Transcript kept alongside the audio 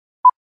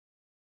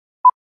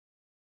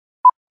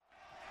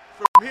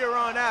From here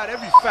on out,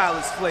 every foul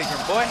is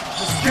flagrant, boy.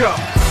 Let's go.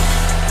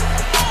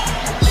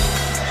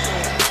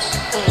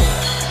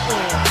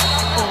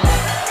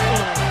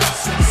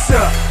 What's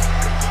up?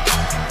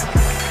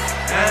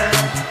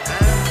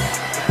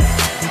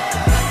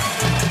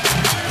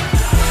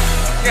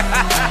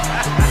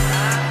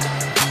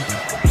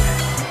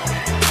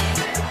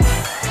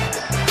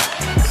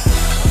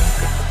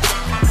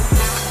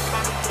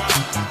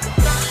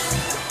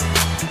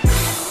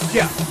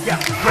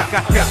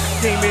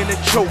 Came in a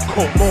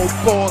chokehold, more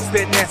balls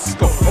than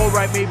Esco.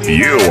 Alright, maybe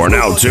you are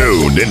now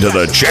tuned into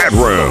the chat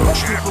room,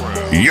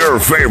 your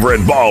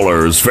favorite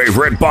baller's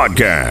favorite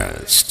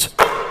podcast.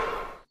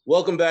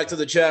 Welcome back to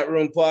the Chat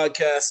Room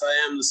Podcast.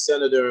 I am the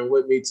Senator, and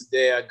with me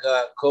today I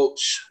got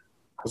Coach.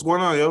 What's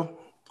going on, yo?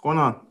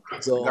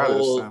 What's going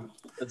on?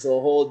 It's a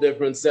whole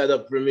different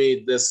setup for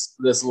me, this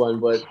one,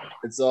 but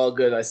it's all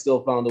good. I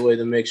still found a way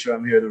to make sure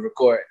I'm here to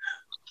record.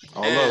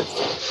 All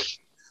love.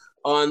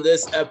 On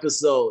this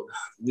episode,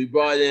 we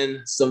brought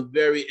in some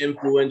very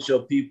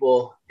influential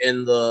people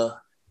in the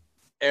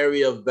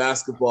area of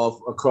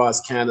basketball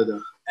across Canada,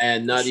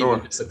 and not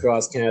even just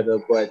across Canada,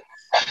 but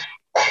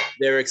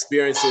their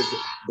experiences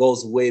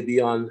goes way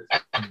beyond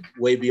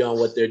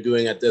what they're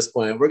doing at this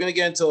point. We're going to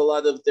get into a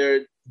lot of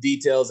their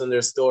details and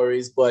their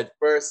stories, but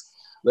first,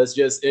 let's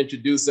just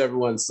introduce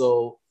everyone.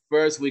 So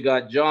first, we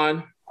got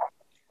John.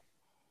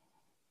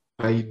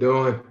 How you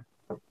doing?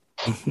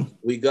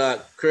 We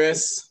got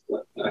Chris.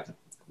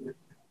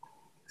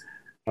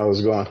 How's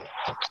it going?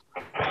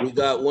 We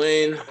got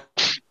Wayne.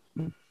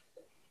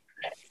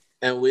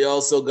 And we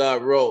also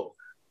got Ro.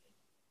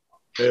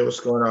 Hey, what's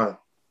going on?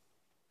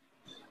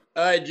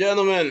 All right,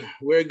 gentlemen,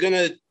 we're going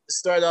to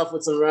start off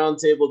with some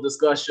roundtable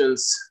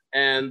discussions.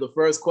 And the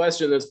first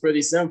question is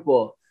pretty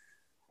simple.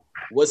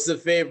 What's the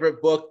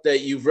favorite book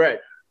that you've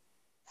read?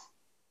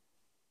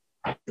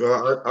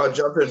 Well, I'll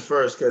jump in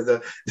first because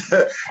the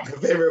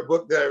favorite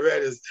book that I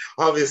read is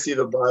obviously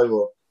the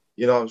Bible.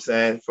 You know what I'm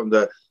saying? From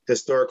the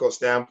historical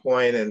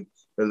standpoint and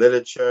the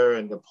literature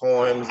and the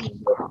poems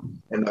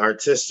and the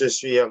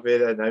artistry of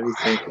it and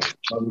everything.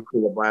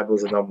 Obviously, the Bible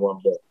is the number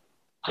one book.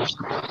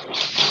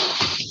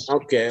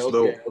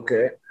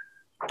 Okay.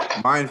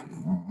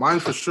 Mine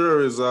for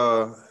sure is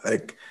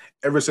like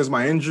ever since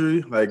my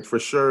injury, like for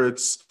sure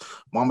it's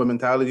Mamba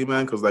mentality,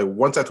 man. Because like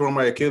once I tore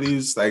my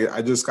Achilles, like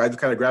I just kind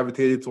of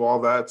gravitated to all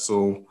that.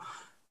 So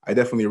I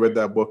definitely read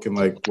that book in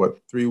like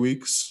 3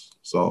 weeks.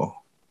 So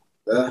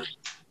yeah.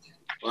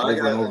 Well, I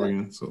got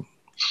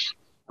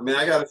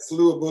a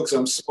slew of books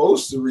I'm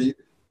supposed to read,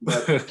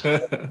 but but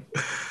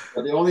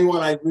the only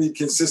one I read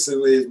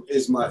consistently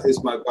is my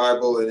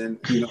Bible, and then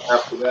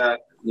after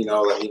that,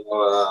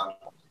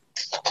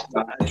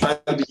 I try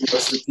to be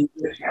strategic,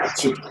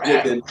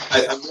 and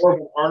I'm more of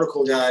an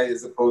article guy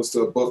as opposed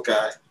to a book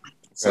guy.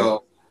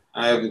 So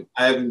I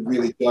haven't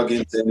really dug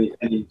into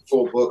any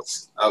full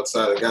books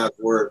outside of God's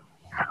Word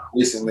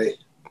recently.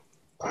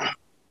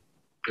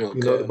 Okay.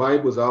 The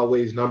Bible is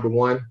always number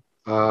one.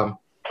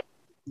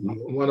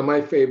 One of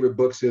my favorite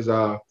books is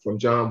from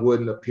John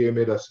Wooden, The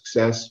Pyramid of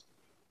Success.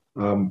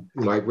 I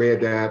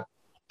read that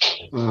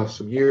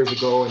some years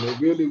ago, and it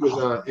really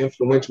was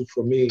influential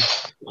for me.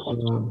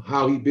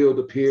 How he built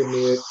the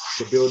pyramid,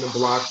 the building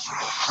blocks,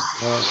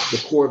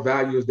 the core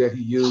values that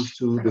he used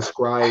to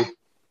describe,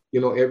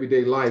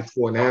 everyday life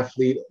for an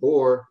athlete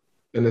or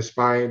an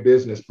aspiring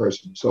business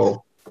person.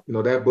 So,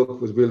 that book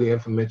was really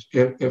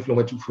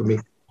influential for me.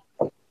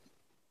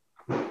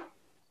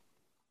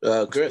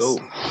 Chris.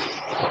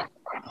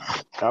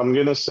 I'm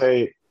going to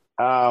say,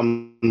 I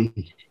don't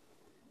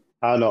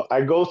know.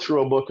 I go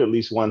through a book at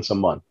least once a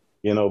month.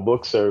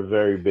 Books are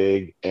very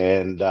big,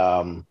 and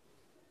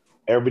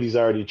everybody's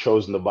already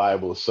chosen the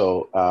Bible.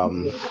 So,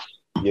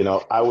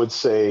 I would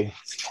say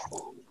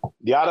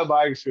the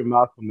autobiography of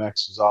Malcolm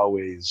X is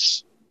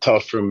always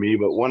tough for me.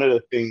 But one of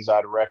the things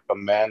I'd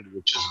recommend,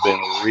 which has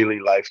been really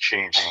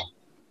life-changing,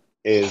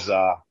 is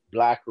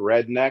Black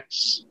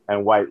Rednecks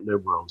and White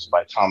Liberals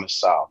by Thomas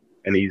Sowell.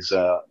 And he's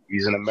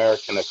an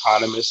American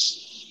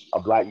economist, a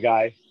Black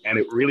guy. And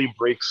it really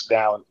breaks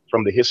down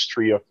from the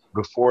history of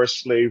before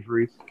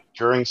slavery,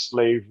 during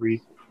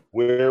slavery,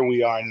 where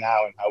we are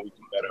now, and how we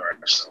can better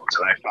ourselves.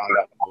 And I found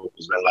that book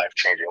has been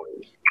life-changing.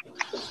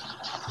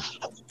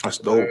 That's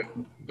dope.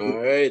 All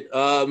right.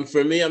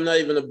 For me, I'm not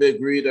even a big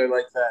reader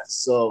like that.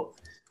 So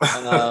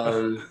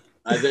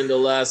I think the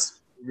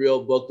last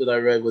real book that I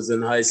read was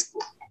in high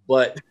school.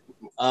 But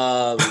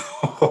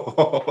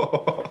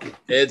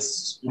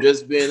it's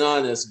just being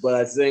honest. But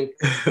I think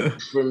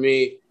for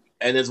me,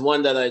 and it's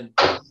one that I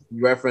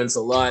reference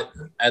a lot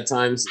at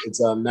times, it's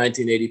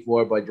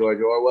 1984 by George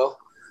Orwell.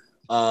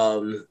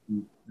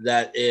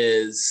 That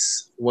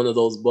is one of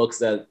those books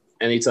that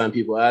anytime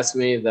people ask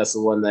me, that's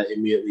the one that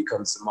immediately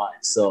comes to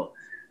mind. So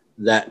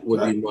that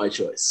would be my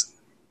choice.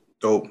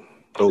 Dope.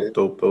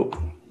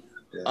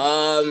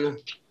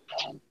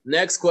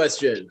 Next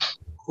question.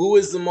 Who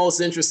is the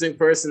most interesting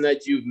person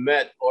that you've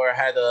met or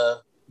had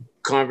a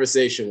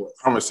conversation with?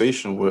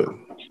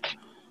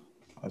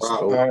 That's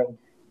dope.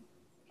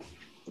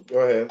 Go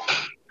ahead.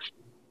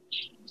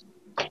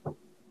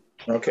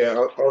 Okay,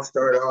 I'll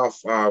start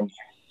off.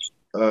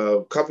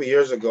 A couple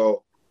years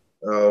ago,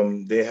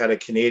 they had a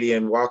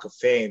Canadian Walk of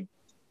Fame,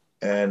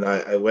 and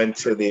I went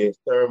to the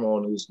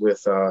ceremonies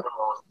with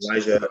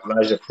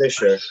Elijah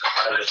Fisher.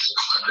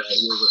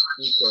 He was a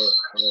speaker,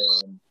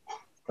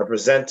 a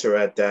presenter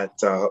at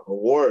that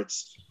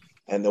awards,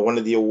 and one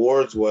of the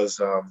awards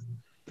was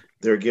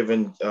they're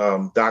giving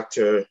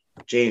Dr.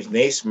 James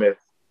Naismith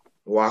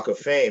Walk of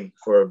Fame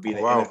for being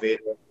an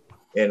innovator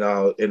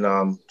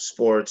in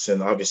sports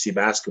and obviously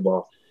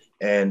basketball.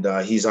 And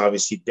he's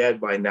obviously dead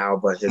by now,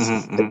 but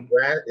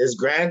his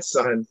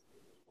grandson,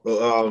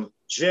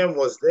 Jim,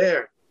 was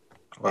there.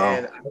 Wow.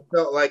 And I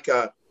felt like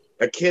a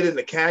kid in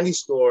the candy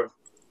store,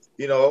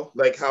 you know,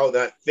 like how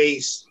that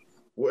face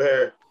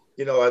where,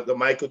 you know, at the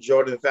Michael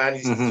Jordan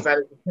fantasy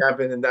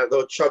champion, and that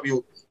little chubby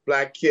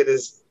black kid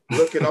is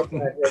looking up at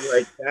him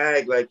like,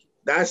 dang, like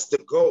that's the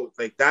GOAT.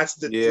 Like that's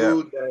the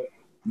dude that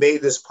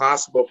made this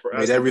possible for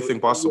us. Made everything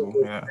possible.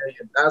 Yeah.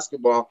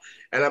 Basketball.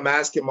 And I'm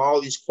asking him all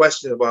these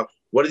questions about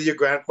what did your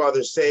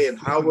grandfather say and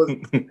how was,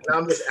 and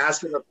I'm just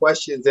asking the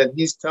questions, and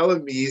he's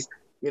telling me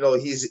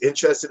he's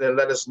interested in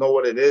let us know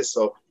what it is.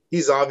 So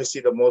he's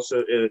obviously the most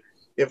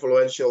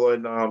influential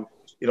and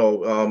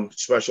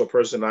special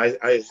person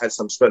I had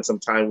spent some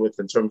time with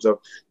in terms of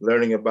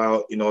learning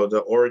about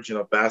the origin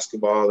of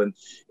basketball and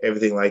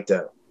everything like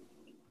that.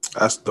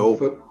 That's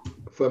dope.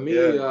 For me,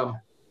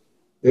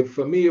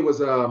 it was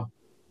I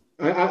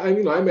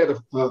met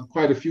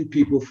quite a few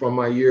people from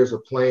my years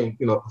of playing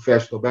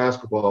professional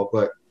basketball,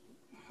 but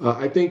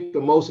I think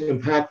the most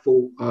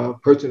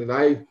impactful person that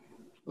I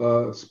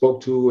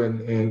spoke to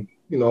and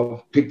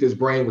picked his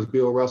brain was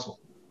Bill Russell.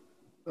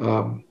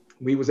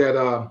 We was at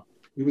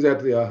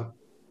the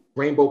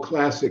Rainbow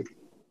Classic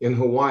in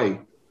Hawaii,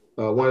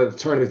 one of the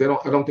tournaments.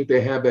 I don't think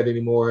they have that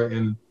anymore,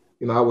 and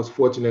I was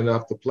fortunate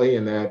enough to play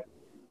in that,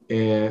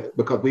 and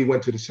because we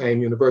went to the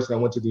same university. I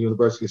went to the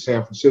University of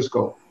San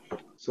Francisco,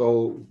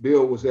 so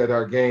Bill was at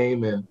our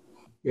game, and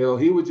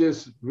he was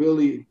just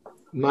really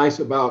nice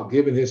about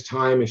giving his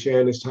time and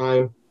sharing his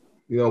time.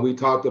 We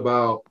talked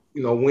about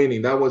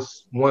winning. That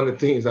was one of the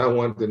things I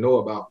wanted to know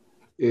about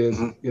is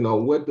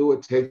what do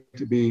it take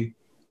to be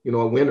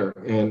a winner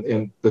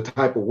and the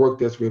type of work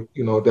that's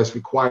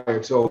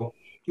required. So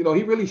he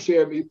really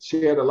gave me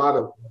a lot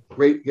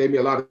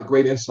of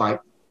great insight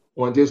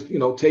on just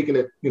taking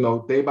it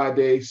day by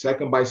day,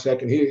 second by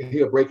second.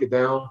 He'll break it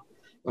down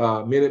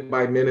minute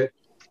by minute,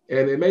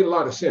 and it made a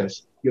lot of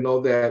sense.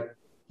 That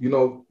you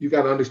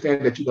got to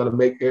understand that you're going to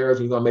make errors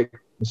and you're going to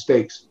make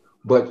mistakes,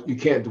 but you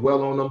can't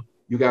dwell on them.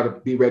 You got to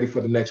be ready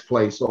for the next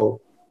play.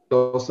 So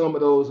some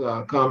of those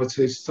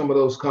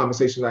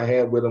conversations I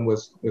had with him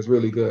was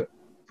really good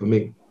for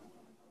me.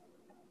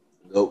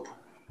 Dope.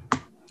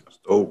 That's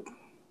dope.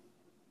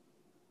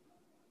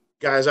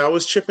 Guys, I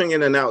was chipping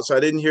in and out, so I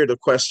didn't hear the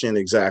question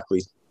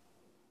exactly.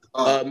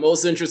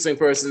 Most interesting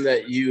person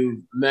that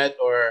you met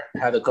or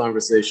had a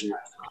conversation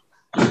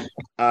with?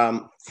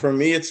 For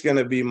me, it's going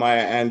to be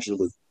Maya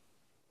Angelou.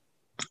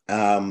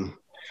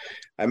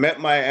 I met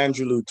Maya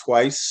Angelou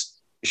twice.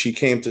 She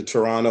came to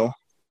Toronto,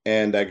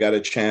 and I got a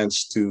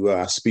chance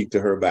to speak to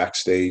her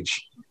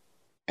backstage.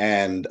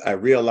 And I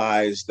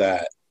realized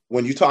that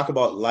when you talk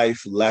about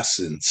life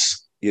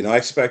lessons, I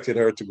expected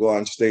her to go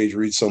on stage,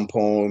 read some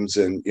poems,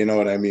 and you know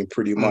what I mean,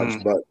 pretty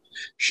much. But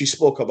she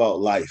spoke about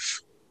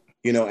life,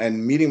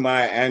 and meeting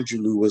Maya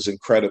Angelou was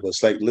incredible.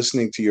 It's like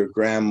listening to your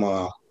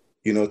grandma,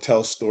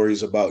 tell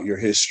stories about your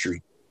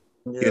history.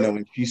 Yeah.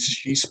 And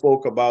she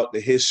spoke about the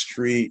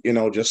history,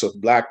 just of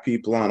Black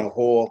people on a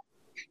whole,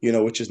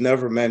 which is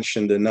never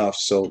mentioned enough.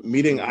 So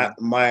meeting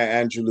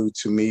Maya Angelou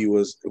to me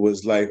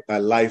was like a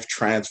life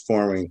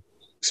transforming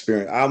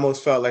experience. I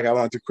almost felt like I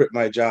wanted to quit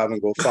my job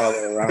and go follow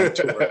her around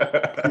tour.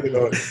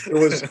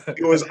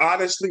 It was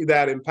honestly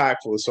that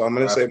impactful. So I'm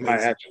going to say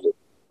Maya Angelou.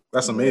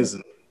 That's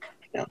amazing.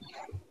 Yeah.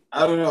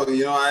 I don't know.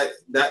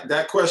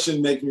 That question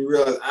makes me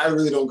realize I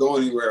really don't go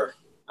anywhere.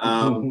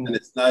 And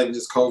it's not even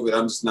just COVID.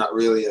 I'm just not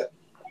really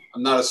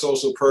I'm not a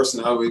social person.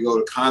 I don't really go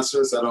to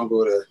concerts. I don't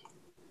go to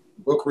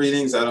book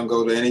readings. I don't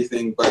go to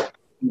anything. But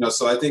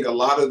so I think a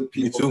lot of the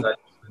people that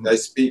I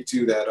speak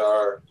to that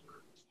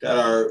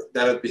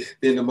have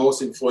been the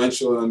most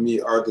influential on me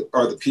are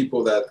the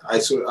people that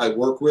I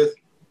work with.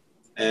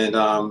 And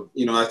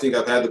I think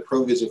I've had the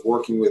privilege of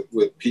working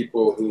with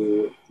people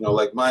who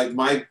like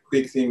my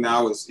big thing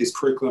now is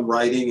curriculum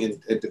writing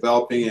and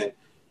developing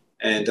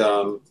and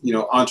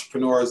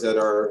entrepreneurs that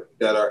are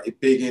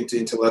big into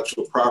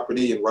intellectual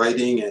property and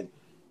writing. And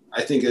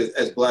I think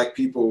as Black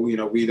people, we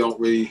don't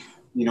really,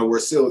 we're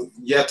still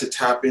yet to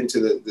tap into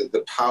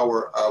the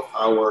power of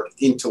our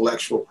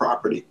intellectual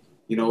property,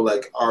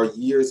 like our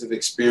years of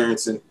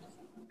experience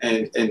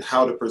and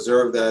how to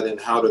preserve that and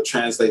how to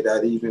translate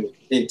that even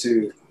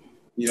into,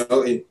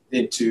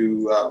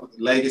 into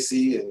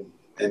legacy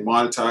and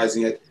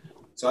monetizing it.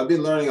 So I've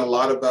been learning a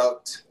lot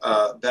about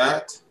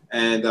that.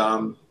 And,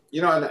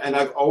 and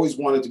I've always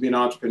wanted to be an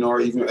entrepreneur,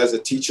 even as a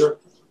teacher.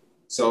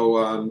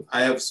 So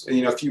I have,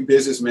 a few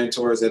business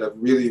mentors that have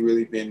really,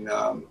 really been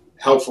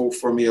helpful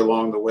for me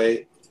along the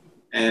way.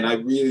 and I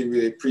really,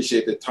 really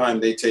appreciate the time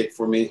they take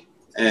for me.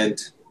 And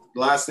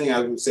the last thing I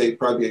would say,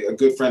 probably a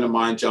good friend of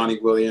mine, Johnny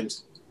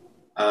Williams.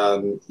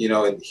 You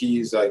know, and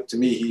he's like, to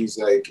me, he's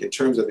like, in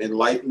terms of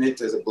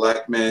enlightenment as a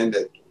Black man,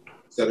 that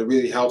it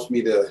really helps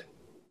me to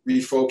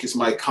refocus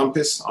my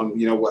compass on,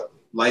 you know, what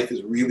life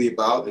is really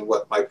about and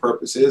what my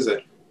purpose is.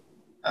 And,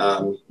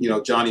 you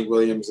know, Johnny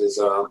Williams is,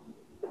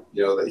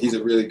 you know, he's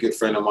a really good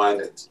friend of mine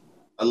that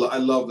I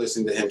love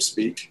listening to him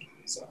speak.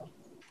 So.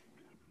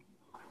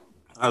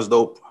 That's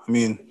dope. I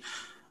mean,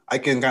 I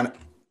can kind of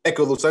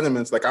echo those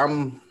sentiments. Like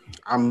I'm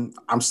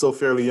still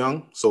fairly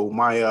young, so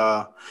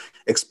my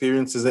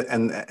experiences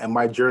and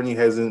my journey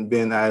hasn't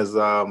been as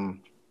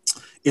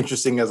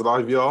interesting as a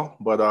lot of y'all.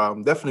 But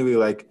definitely,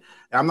 like,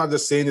 I'm not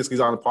just saying this because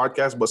he's on the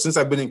podcast, but since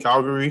I've been in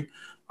Calgary,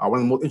 one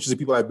of the most interesting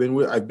people I've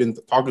been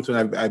talking to,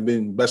 and I've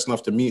been blessed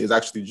enough to meet is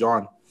actually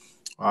John.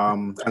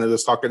 Kind of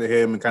just talking to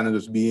him and kind of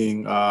just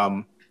being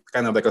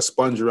kind of like a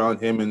sponge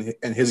around him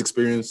and his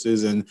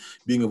experiences and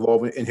being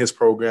involved in his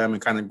program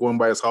and kind of going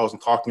by his house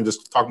and talking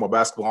about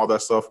basketball and all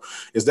that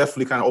stuff is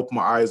definitely kind of opened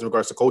my eyes in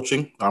regards to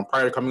coaching.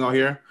 Prior to coming out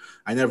here,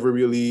 I never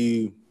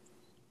really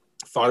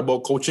thought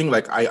about coaching.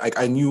 Like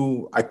I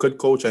knew I could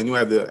coach. I knew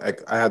I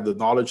had the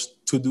knowledge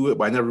to do it,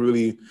 but I never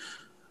really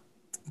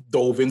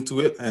dove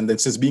into it. And then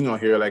since being out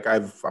here, like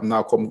I'm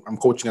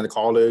coaching at a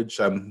college.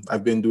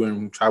 I've been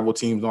doing travel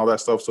teams and all that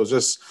stuff. So it's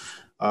just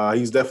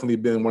he's definitely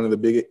been one of the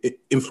big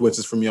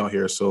influences for me out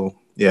here. So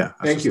yeah,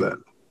 thank you. That.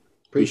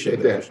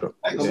 Appreciate that. Sure.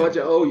 How much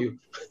I owe you?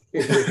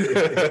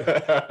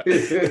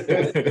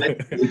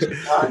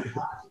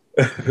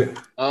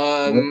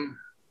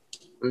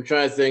 I'm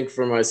trying to think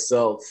for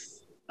myself.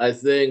 I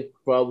think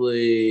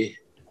probably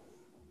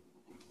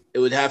it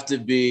would have to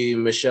be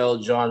Michelle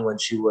John when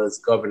she was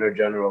Governor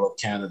General of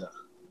Canada.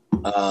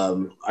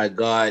 I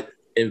got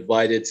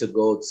invited to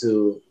go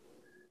to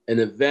an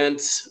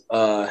event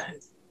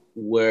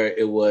where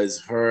it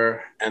was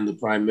her and the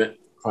Prime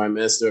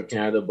Minister of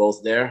Canada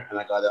both there, and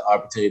I got the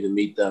opportunity to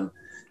meet them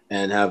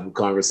and have a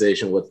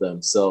conversation with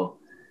them. So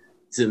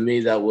to me,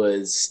 it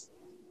was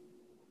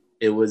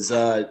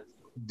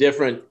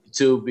different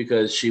too,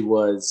 because she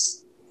was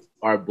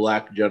our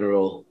Black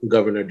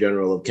Governor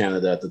General of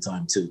Canada at the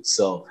time too.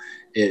 So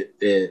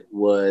it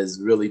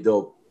was really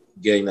dope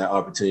getting that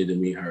opportunity to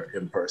meet her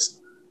in person.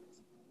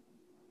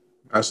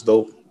 That's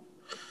dope.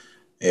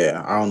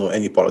 Yeah, I don't know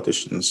any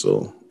politicians,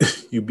 so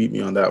you beat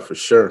me on that for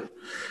sure.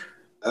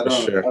 I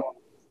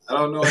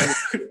don't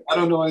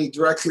know any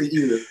directly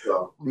either.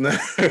 So.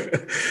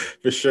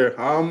 For sure.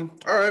 All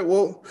right.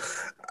 Well,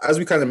 as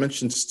we kind of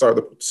mentioned to start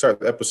the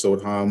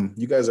episode,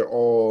 you guys are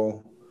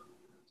all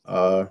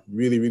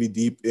really, really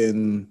deep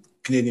in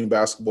Canadian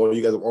basketball.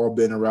 You guys have all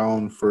been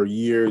around for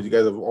years. You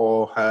guys have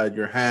all had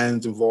your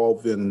hands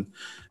involved in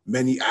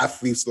many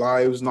athletes'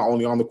 lives, not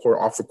only on the court,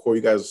 off the court.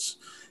 You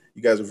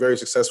guys are very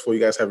successful.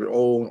 You guys have your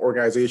own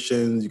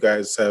organizations. You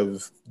guys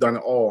have done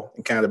it all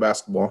in Canada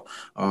basketball.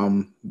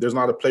 There's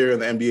not a player in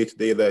the NBA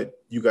today that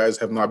you guys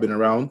have not been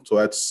around. So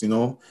that's,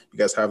 you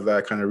guys have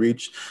that kind of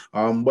reach.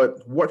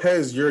 But what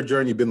has your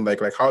journey been like?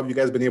 Like, how have you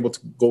guys been able to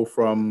go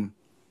from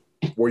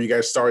where you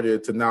guys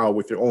started to now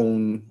with your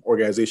own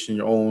organization,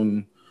 your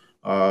own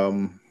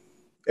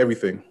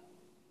everything?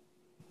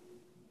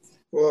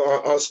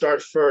 Well, I'll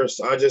start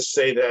first. I'll just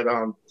say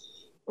that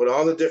with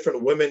all the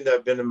different women that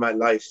have been in my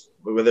life,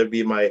 whether it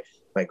be my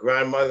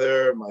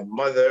grandmother, my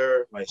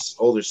mother, my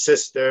older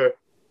sister,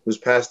 who's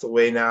passed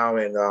away now,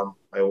 and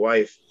my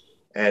wife,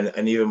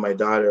 and even my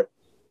daughter,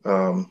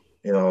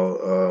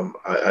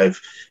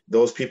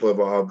 those people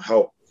have all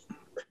helped,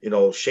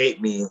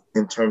 shape me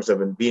in terms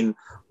of being,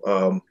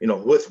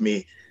 with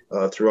me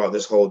throughout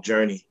this whole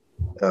journey.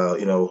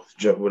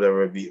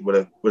 Whatever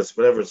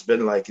it's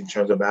been like in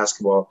terms of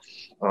basketball.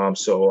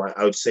 So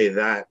I would say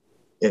that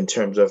in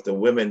terms of the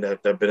women that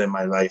have been in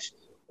my life,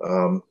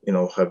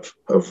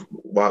 have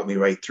walked me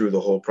right through the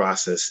whole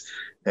process,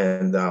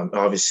 and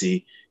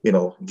obviously,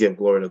 give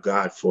glory to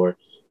God for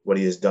what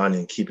He has done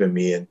in keeping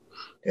me and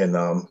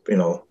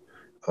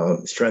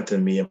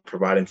strengthening me and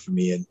providing for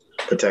me and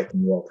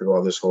protecting me through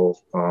all this whole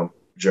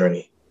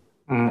journey.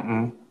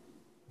 Mm-mm.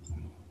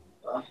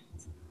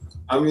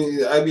 I mean,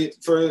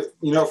 for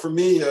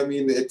me,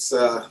 it's,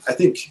 I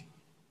think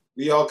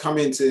we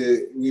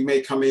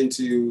may come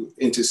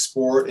into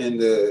sport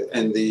and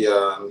in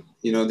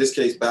this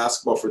case,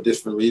 basketball for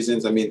different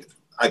reasons. I mean,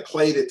 I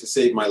played it to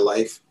save my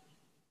life.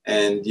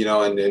 And,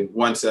 and then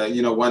once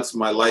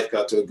my life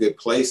got to a good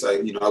place,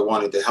 I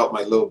wanted to help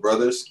my little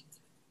brothers.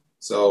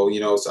 So,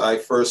 so I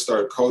first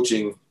started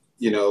coaching,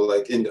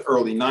 like in the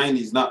early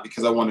 90s, not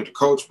because I wanted to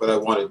coach, but I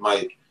wanted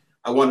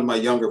my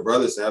younger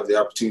brothers to have the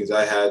opportunities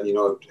I had,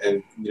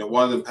 and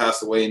one of them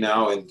passed away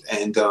now, and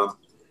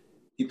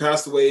he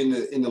passed away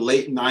in the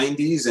late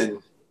 90s,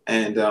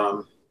 and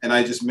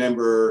I just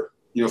remember,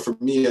 for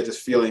me, I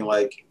just feeling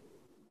like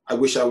I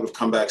wish I would have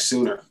come back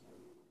sooner.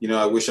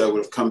 I wish I would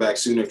have come back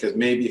sooner, because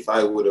maybe if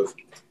I would have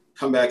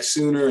come back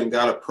sooner and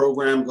got a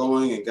program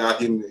going and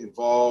got him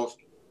involved,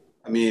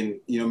 I mean,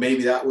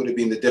 maybe that would have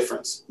been the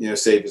difference,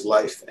 save his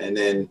life. And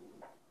then,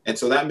 And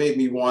so that made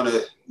me want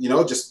to,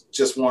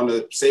 just want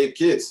to save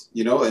kids,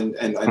 and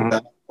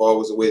basketball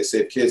was a way to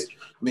save kids.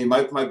 I mean,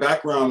 my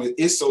background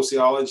is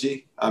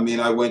sociology. I mean,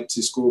 I went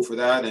to school for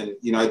that, and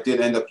I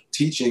did end up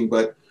teaching,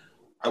 but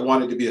I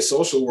wanted to be a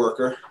social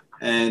worker.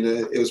 And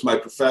it was my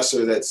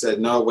professor that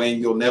said, "No, Wayne,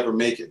 you'll never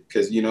make it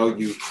because you'll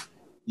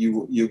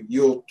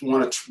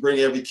want to bring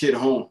every kid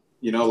home.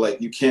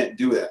 Like you can't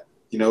do that."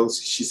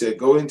 She said,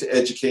 "Go into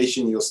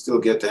education, you'll still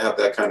get to have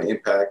that kind of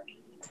impact."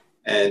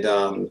 And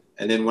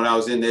then when I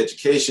was in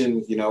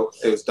education,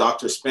 it was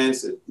Dr.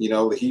 Spence.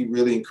 He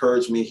really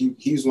encouraged me.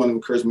 He's the one who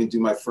encouraged me to do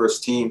my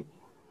first team.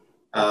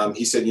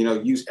 He said,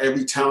 use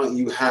every talent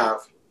you have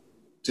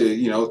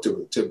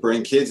to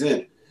bring kids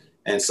in.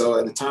 And so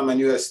at the time I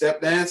knew how to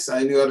step dance.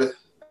 I knew how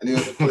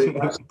to play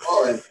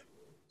basketball. And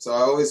so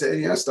I always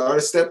said, start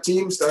a step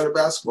team, start a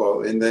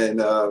basketball. And then,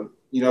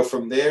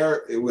 from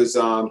there it was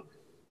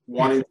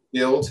wanting to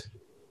build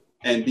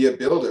and be a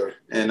builder.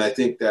 And I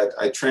think that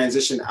I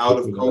transitioned out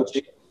of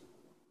coaching.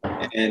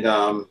 And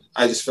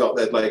I just felt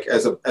that like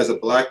as a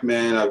Black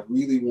man, I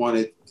really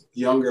wanted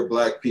younger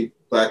Black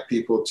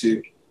people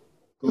to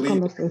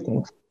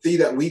see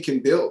that we can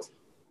build.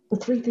 The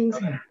three things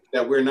here.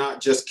 That we're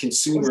not just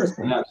consumers,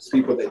 we're not just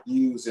people that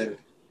use,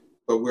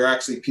 but we're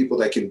actually people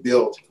that can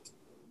build.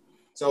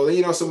 So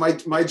so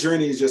my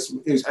journey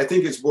I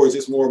think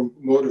it's more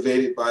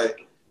motivated by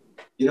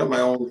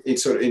my own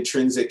sort of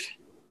intrinsic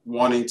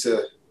wanting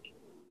to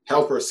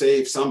help or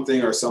save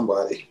something or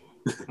somebody.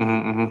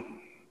 Nah,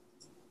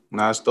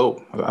 that's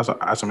dope.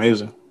 That's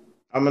amazing.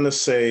 I'm gonna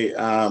say,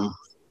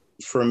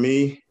 for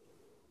me,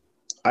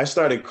 I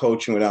started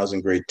coaching when I was in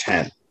grade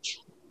 10.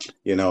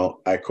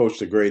 I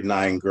coached a grade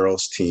 9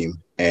 girls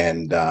team,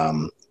 and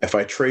if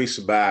I trace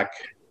back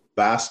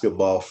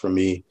basketball for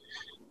me,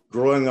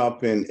 growing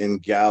up in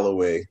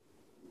Galloway,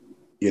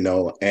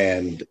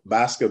 and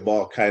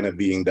basketball kind of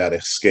being that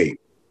escape.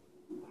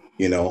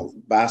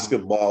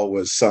 Basketball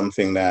was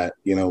something that,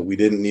 we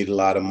didn't need a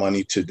lot of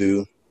money to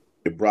do.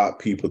 It brought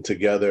people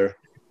together.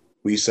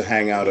 We used to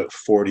hang out at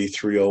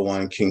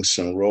 4301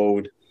 Kingston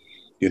Road,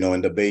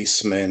 in the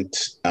basement.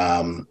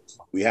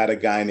 We had a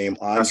guy named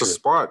Andre. That's a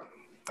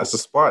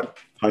spot.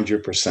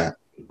 100%.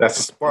 That's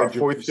a spot.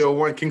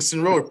 4301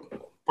 Kingston Road,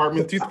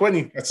 apartment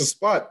 220. That's a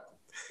spot.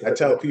 I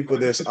tell people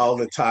this all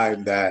the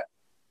time that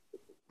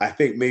I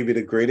think maybe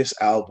the greatest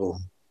album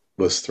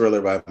was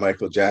Thriller by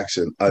Michael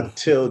Jackson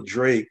until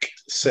Drake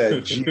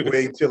said, "Gee,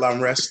 wait till I'm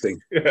resting."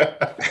 And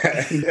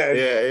then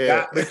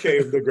that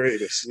became the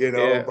greatest,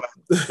 Yeah.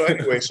 But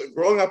anyway, so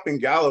growing up in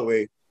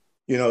Galloway,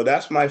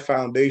 that's my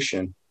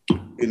foundation,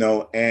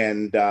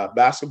 and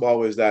basketball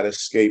was that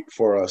escape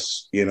for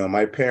us.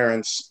 My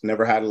parents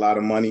never had a lot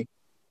of money.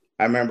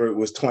 I remember it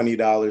was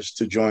 $20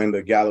 to join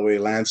the Galloway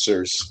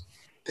Lancers.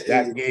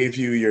 That gave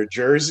you your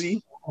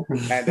jersey,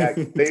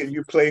 and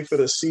you play for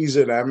the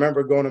season. I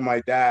remember going to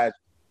my dad,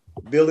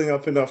 building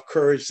up enough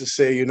courage to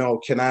say,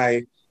 can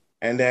I?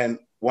 And then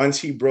once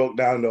he broke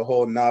down the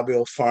whole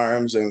Nabil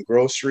Farms and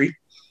grocery,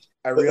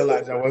 I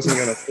realized I wasn't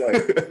going to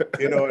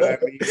play. You know what I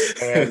mean?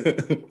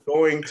 And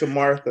going to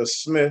Martha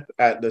Smith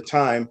at the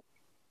time,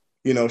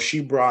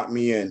 she brought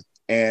me in.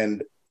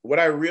 And what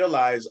I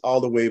realized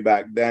all the way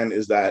back then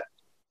is that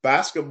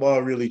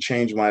basketball really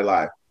changed my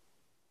life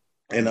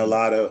in a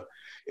lot of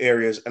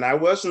areas. And I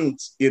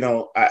wasn't,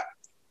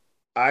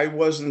 I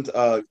wasn't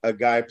a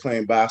guy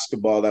playing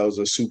basketball that was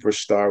a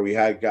superstar. We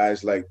had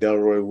guys like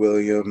Delroy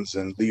Williams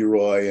and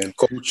Leroy and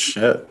Coach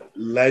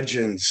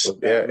legends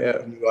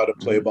that knew how to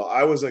play ball.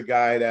 I was a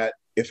guy that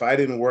if I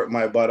didn't work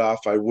my butt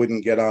off, I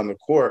wouldn't get on the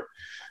court.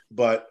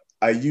 But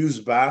I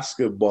use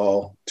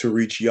basketball to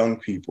reach young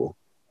people.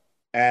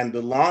 And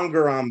the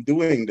longer I'm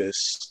doing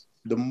this,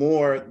 the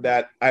more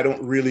that I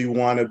don't really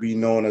want to be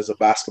known as a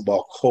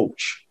basketball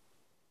coach.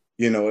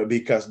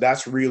 Because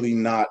that's really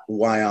not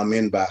why I'm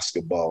in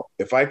basketball.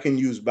 If I can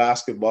use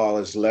basketball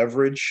as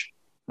leverage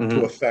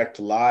to affect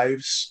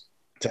lives,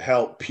 to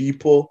help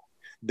people,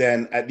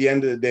 then at the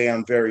end of the day,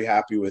 I'm very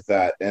happy with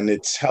that. And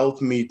it's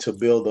helped me to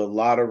build a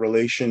lot of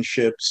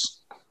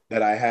relationships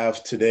that I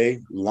have today,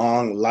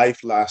 long,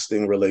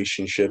 life-lasting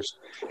relationships.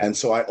 And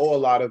so I owe a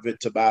lot of it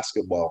to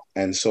basketball.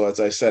 And so, as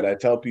I said, I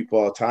tell people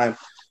all the time,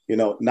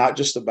 not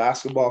just a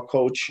basketball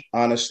coach,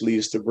 honestly,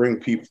 is to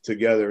bring people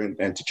together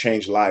and to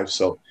change lives.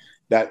 So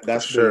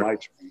that's been my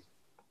dream.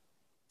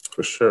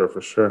 For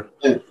sure.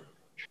 Yeah.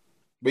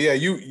 But yeah,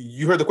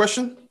 you heard the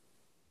question?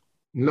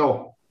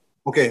 No.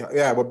 Okay,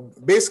 yeah,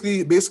 but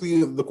basically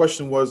the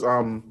question was,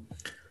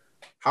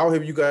 how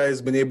have you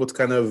guys been able to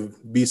kind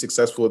of be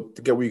successful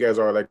to get where you guys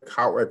are? Like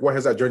what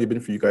has that journey been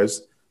for you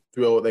guys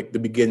throughout like the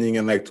beginning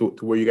and like to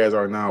where you guys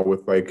are now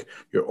with like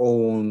your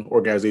own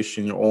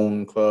organization, your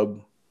own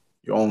club,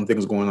 your own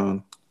things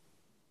going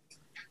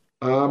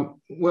on?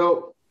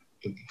 Well,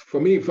 for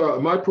me,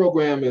 my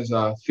program is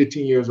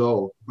 15 years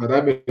old, but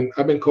I've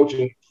been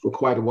coaching for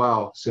quite a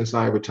while since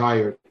I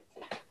retired.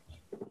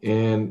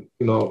 And,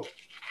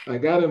 I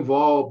got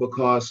involved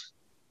because,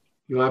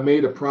 I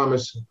made a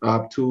promise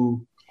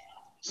to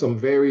some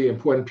very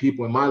important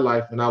people in my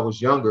life when I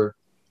was younger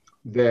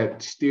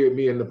that steered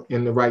me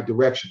in the right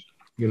direction.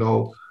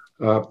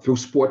 Through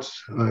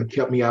sports,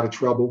 kept me out of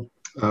trouble.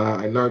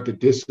 I learned the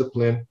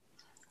discipline,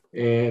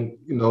 and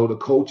the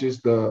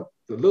coaches, the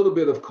little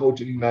bit of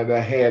coaching that I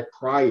had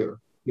prior.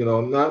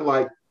 Not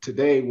like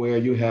today where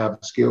you have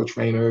skilled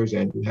trainers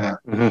and you have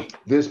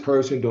this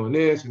person doing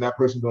this and that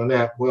person doing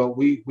that. Well,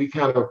 we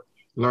kind of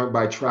learned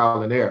by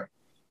trial and error,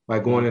 by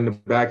going in the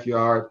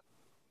backyard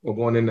or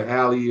going in the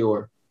alley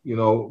or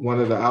one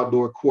of the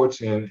outdoor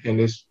courts and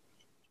this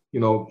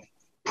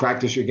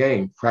practice your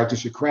game,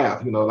 practice your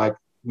craft. Like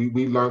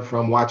we learned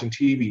from watching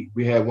TV.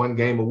 We had one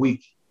game a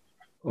week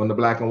on the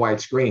black and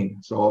white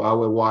screen. So I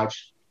would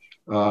watch,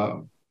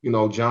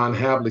 John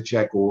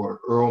Havlicek or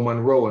Earl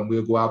Monroe, and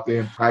we'd go out there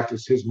and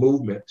practice his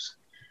movements.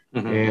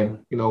 And,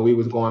 we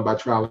was going by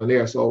trial and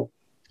error. So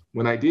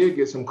when I did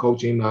get some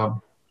coaching,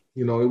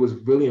 it was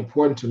really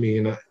important to me.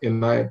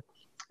 And I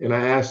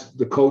asked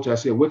the coach, I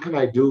said, what can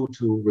I do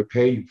to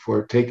repay you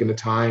for taking the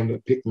time to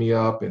pick me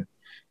up and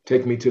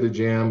take me to the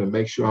gym and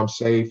make sure I'm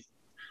safe?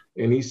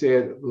 And he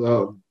said,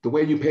 the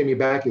way you pay me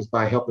back is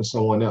by helping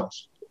someone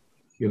else,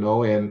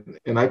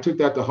 and I took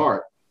that to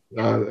heart.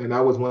 And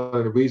that was one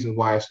of the reasons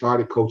why I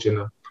started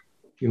coaching,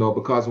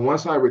 because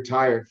once I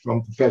retired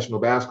from professional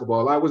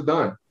basketball, I was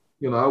done.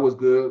 I was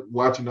good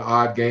watching the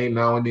odd game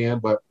now and then,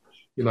 but,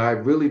 I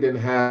really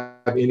didn't have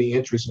any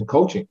interest in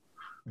coaching.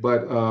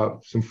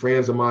 But some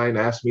friends of mine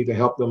asked me to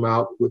help them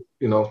out with,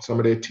 some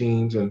of their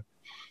teams. And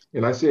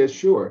I said,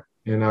 sure.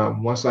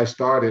 And once I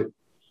started,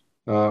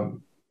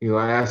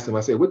 I asked them,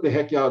 I said, what the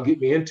heck y'all get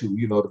me into?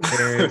 The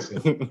parents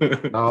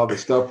and all the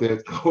stuff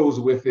that goes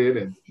with it.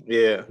 And,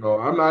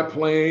 I'm not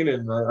playing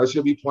and I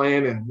should be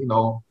playing and,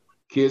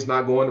 kids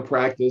not going to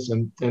practice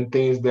and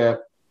things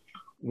that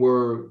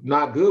were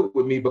not good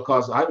with me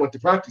because I went to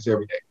practice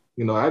every day.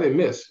 I didn't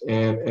miss.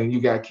 And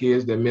you got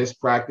kids that miss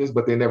practice,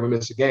 but they never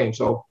miss a game.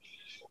 So,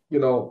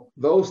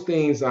 those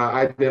things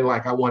I didn't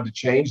like. I wanted to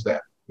change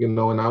that, and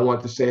I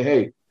wanted to say,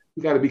 hey,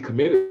 you got to be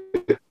committed,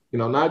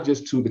 not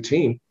just to the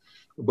team,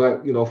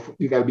 but,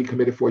 you got to be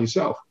committed for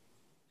yourself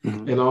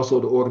and also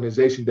the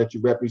organization that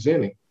you're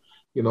representing,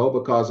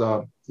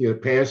 because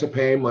parents are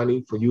paying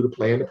money for you to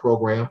play in the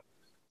program.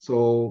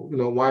 So,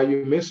 why are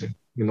you missing?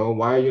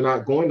 Why are you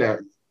not going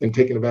there and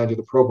taking advantage of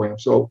the program?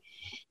 So,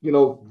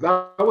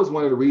 that was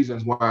one of the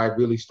reasons why I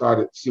really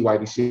started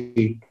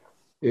CYDC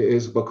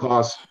is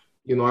because,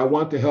 I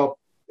want to help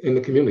in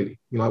the community.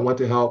 I want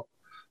to help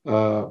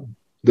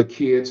the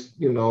kids,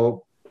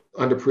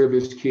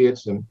 underprivileged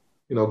kids and,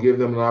 give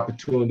them an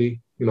opportunity,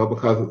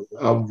 because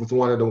I was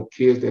one of the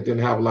kids that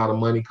didn't have a lot of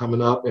money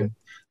coming up and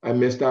I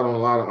missed out on a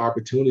lot of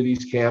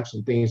opportunities, camps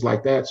and things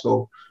like that.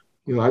 So,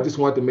 I just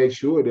wanted to make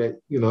sure that,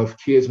 if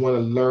kids want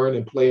to learn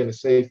and play in a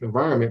safe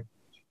environment,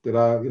 that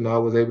I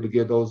was able to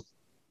give those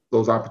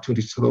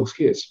opportunities to those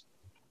kids.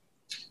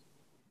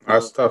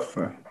 That's tough.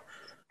 Go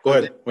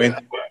ahead, Wayne.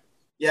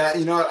 Yeah,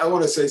 I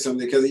want to say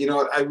something because,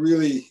 I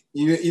really,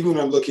 even when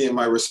I'm looking at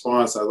my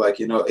response, I like,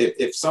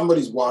 if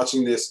somebody's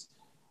watching this,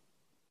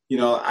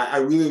 I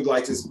really would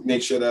like to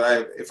make sure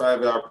that if I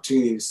have the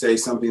opportunity to say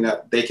something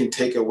that they can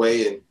take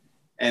away.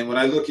 And when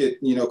I look at,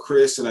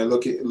 Chris and I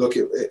look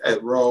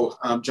at Ro,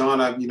 John,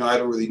 I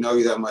don't really know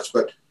you that much,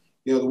 but,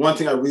 the one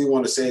thing I really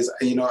want to say is,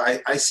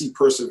 I see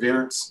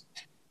perseverance.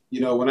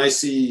 When I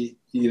see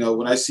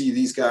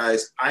these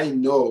guys, I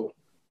know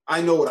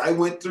what I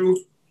went through.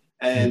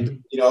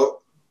 And,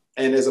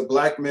 and as a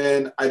Black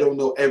man, I don't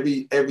know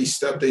every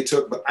step they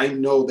took, but I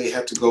know they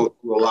had to go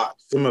through a lot.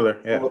 Similar,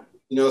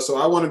 yeah. So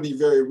I want to be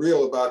very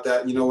real about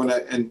that,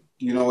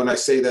 when I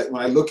say that,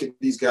 when I look at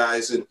these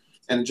guys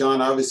and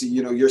John, obviously,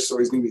 your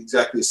story is going to be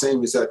exactly the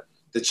same, is that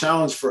the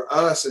challenge for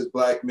us as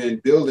Black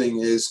men building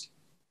is,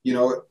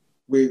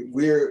 we're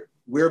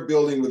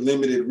building with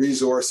limited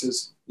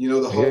resources,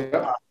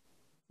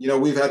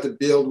 we've had to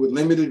build with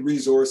limited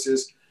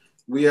resources.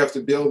 We have to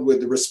build with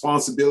the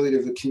responsibility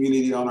of the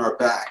community on our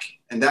back.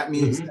 And that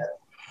means that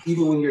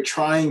even when you're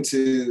trying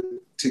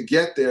to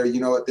get there,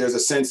 there's a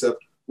sense of,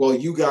 well,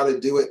 you got to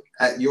do it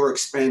at your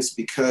expense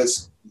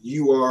because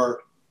you are,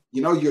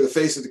 you're the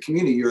face of the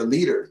community, you're a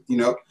leader,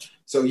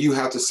 so you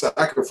have to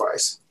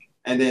sacrifice.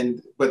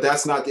 But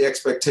that's not the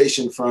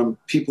expectation from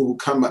people who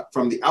come up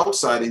from the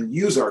outside and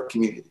use our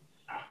community.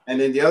 And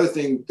then the other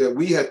thing that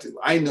we have to,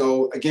 I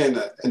know, again,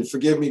 and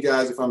forgive me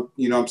guys if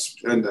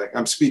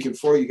I'm speaking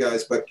for you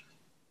guys, but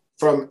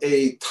from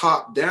a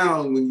top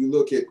down, when you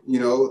look at,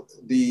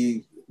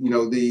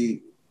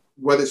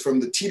 whether it's from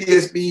the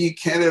TDSB,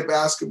 Canada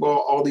Basketball,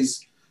 all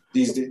these,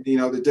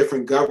 the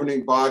different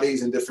governing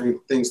bodies and different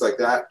things like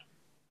that,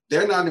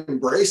 they're not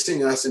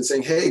embracing us and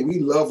saying, hey, we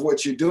love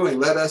what you're doing.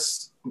 Let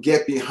us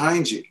get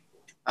behind you.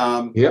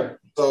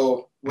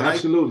 So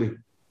absolutely.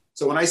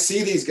 So when I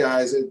see these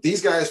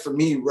guys for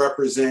me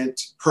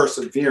represent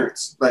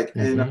perseverance.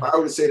 And if I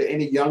were to say to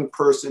any young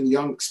person,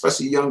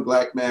 especially young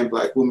Black man,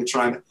 Black woman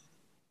trying to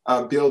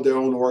build their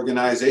own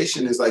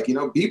organization, is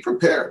be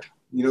prepared.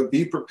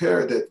 Be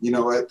prepared that,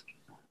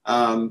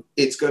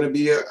 it's going to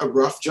be a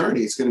rough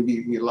journey. It's going to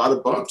be a lot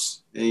of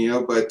bumps,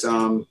 but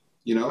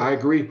I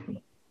agree.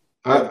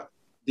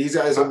 these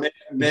guys are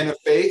men of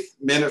faith,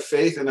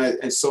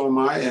 and so am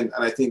I. And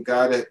I think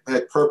God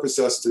had purposed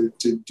us to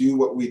do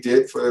what we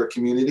did for our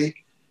community.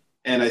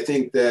 And I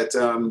think that,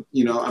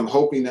 I'm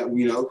hoping that,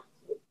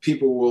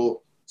 people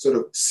will sort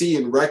of see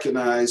and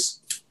recognize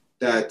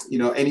that,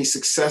 any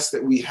success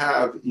that we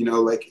have,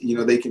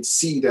 they can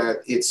see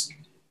that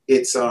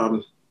it's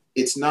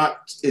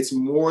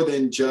more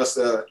than just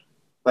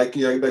like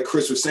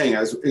Chris was saying,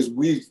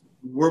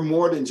 we're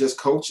more than just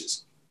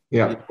coaches.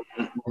 Yeah.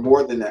 We're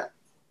more than that.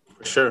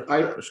 For sure.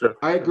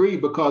 I agree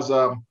because,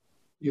 I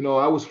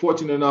was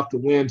fortunate enough to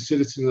win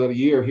Citizen of the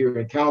Year here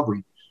in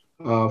Calgary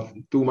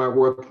through my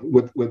work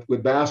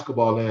with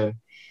basketball. And,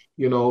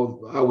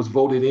 I was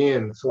voted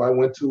in. So I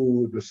went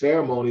to the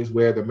ceremonies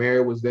where the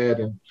mayor was there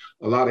and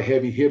a lot of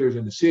heavy hitters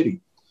in the city.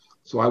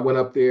 So I went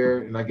up there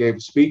and I gave a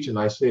speech and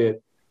I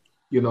said,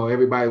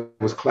 everybody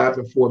was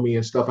clapping for me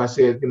and stuff. I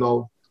said,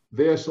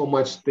 there's so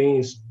much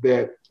things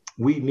that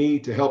we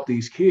need to help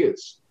these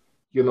kids.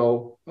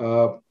 You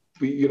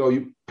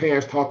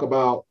parents talk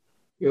about,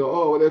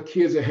 their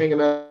kids are hanging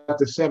out at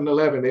the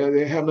 7-Eleven.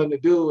 They have nothing to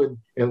do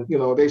and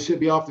they should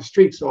be off the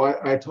street. So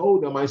I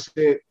told them, I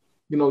said,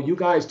 you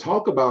guys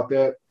talk about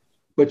that,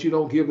 but you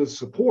don't give the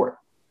support.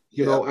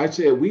 I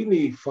said, we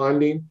need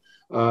funding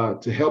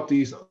to help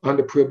these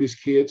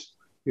underprivileged kids,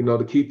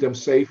 to keep them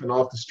safe and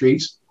off the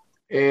streets.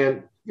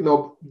 And,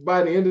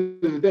 by the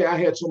end of the day, I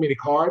had so many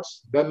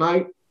cards that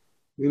night,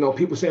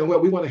 people saying, well,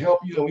 we want to help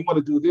you and we want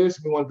to do this,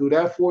 and we want to do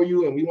that for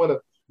you, and we want to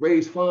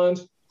raise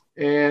funds.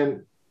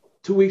 And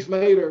 2 weeks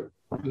later,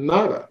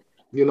 nada,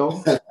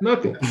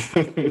 nothing,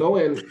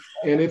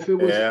 and if it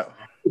was,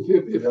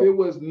 if it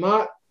was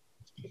not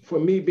for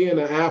me being an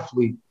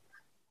athlete,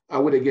 I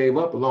would have gave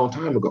up a long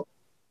time ago,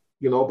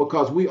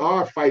 because we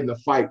are fighting a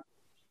fight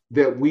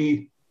that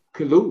we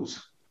can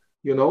lose,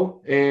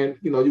 and,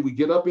 we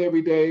get up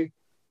every day,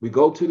 we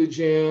go to the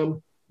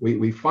gym,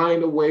 we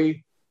find a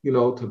way,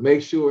 to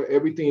make sure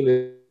everything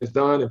is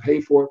done and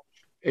paid for.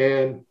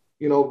 And,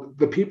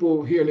 the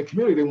people here in the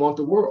community, they want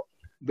the world.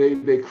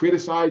 They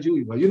criticize you,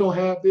 you don't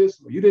have this,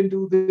 or you didn't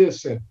do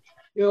this. And,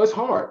 it's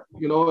hard,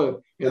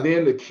 and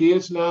then the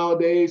kids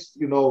nowadays,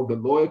 the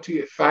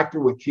loyalty factor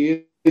with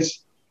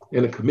kids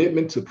and the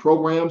commitment to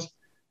programs,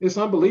 it's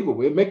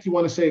unbelievable. It makes you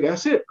want to say,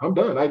 that's it, I'm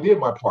done, I did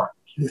my part.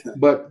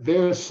 But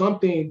there's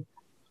something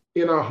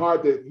in our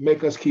heart that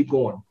make us keep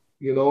going,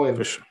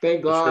 and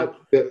thank God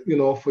that,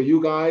 for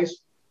you guys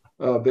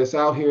that's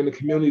out here in the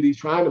community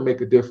trying to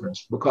make a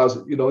difference, because,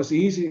 it's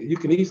easy, you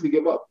can easily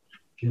give up.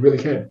 You really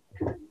can.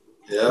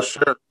 Yeah,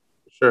 sure.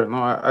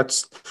 No,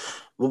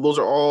 those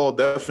are all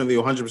definitely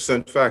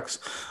 100% facts.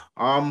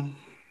 I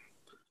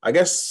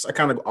guess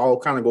I'll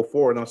go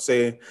forward and I'll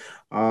say,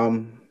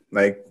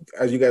 like,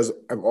 as you guys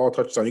have all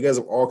touched on, you guys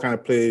have all kind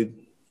of played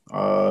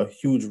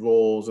huge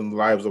roles in the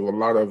lives of a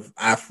lot of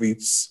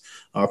athletes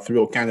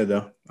throughout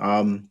Canada.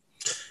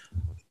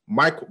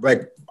 Mike,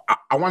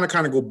 I want to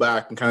kind of go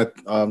back and kind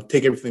of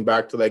take everything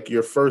back to like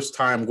your first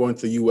time going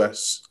to the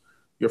U.S.,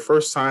 your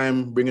first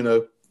time bringing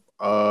a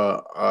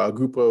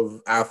group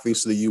of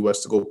athletes to the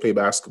U.S. to go play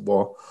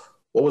basketball.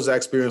 What was that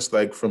experience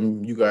like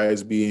from you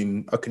guys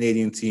being a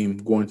Canadian team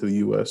going to the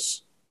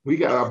U.S.? We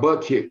got our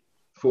butt kicked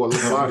for a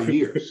lot of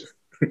years.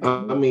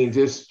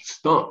 Just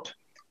stumped.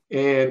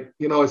 And,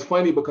 it's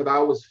funny because I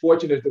was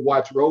fortunate to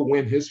watch Roe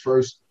win his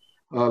first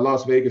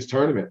Las Vegas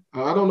tournament.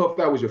 I don't know if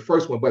that was your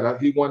first one,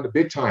 but he won the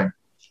big time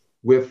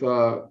with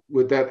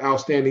that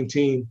outstanding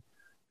team.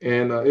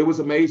 And it was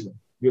amazing.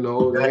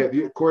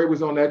 Corey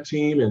was on that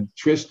team, and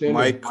Tristan,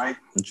 Mike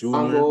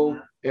Jr.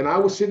 And I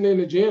was sitting in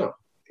the gym,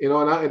 and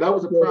that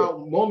was a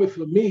proud moment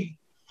for me.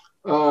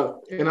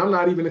 And I'm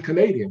not even a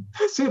Canadian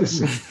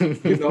citizen,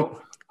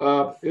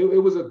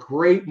 It was a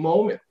great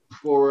moment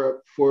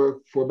for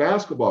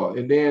basketball.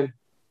 And then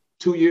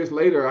 2 years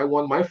later, I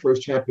won my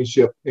first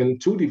championship in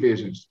two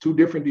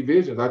different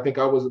divisions. I think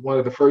I was one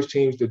of the first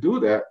teams to do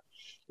that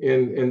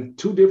in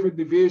two different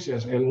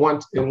divisions in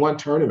one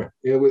tournament.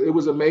 It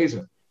was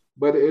amazing.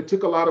 But it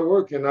took a lot of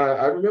work, and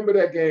I remember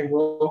that game,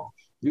 bro.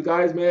 You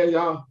guys, man,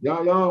 y'all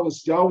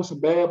was some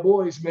bad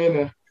boys, man.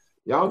 And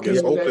y'all came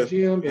in that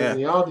gym and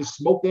y'all just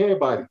smoked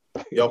everybody.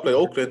 Y'all play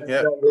Oakland,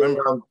 yeah.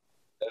 Remember?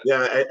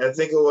 I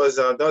think it was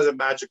that was a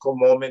magical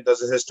moment. That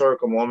was a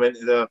historical moment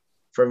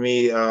for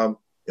me.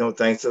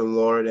 Thanks to the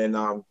Lord,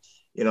 and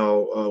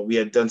we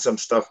had done some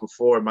stuff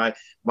before. My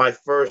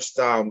first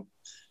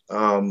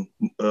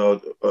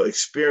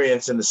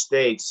experience in the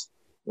States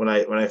when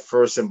I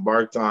first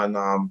embarked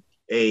on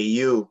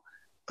AAU,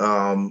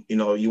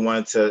 you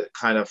wanted to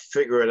kind of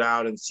figure it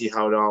out and see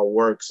how it all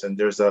works. And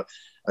there's a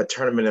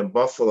tournament in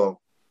Buffalo,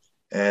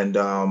 and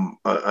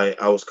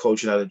I was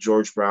coaching at the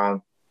George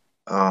Brown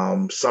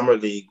summer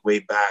league way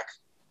back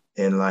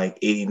in like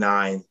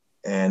 '89,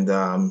 and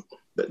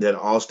that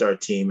all-star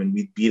team, and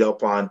we beat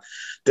up on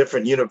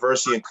different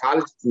university and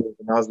college teams.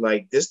 And I was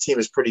like, this team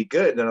is pretty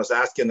good. And I was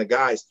asking the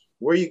guys,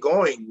 where are you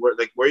going? Where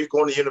are you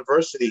going to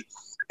university?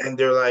 And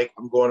they're like,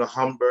 I'm going to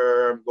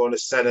Humber, I'm going to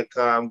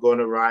Seneca, I'm going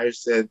to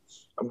Ryerson,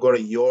 I'm going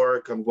to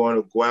York, I'm going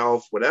to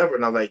Guelph, whatever.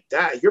 And I'm like,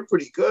 Dad, you're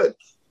pretty good.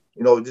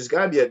 there's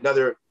got to be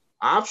another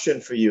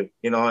option for you,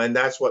 and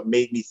that's what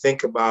made me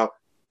think about,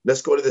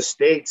 let's go to the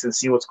States and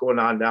see what's going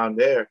on down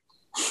there.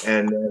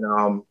 And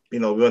then, we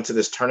went to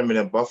this tournament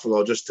in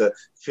Buffalo just to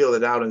feel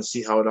it out and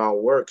see how it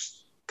all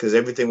works, because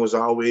everything was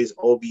always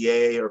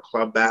OBA or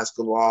club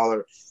basketball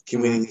or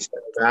community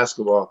center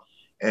basketball.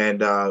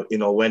 And,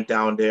 went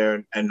down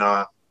there and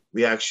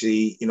we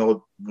actually,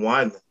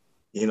 won,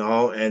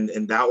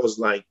 and that was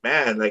like,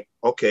 man, like,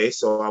 okay,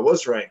 so I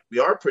was right. We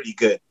are pretty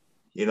good,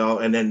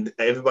 and then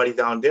everybody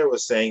down there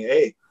was saying,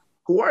 hey,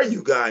 who are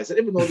you guys? I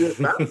didn't even know there was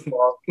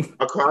basketball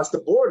across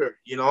the border,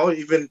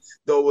 even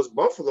though it was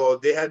Buffalo,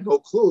 they had no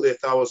clue. They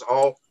thought it was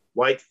all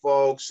white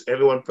folks.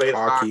 Everyone played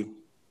hockey.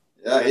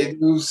 Yeah,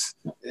 igloos.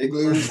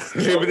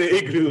 The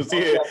igloos,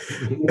 yeah.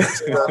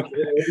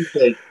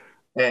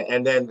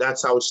 And then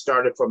that's how it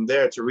started from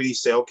there, to really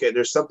say, okay,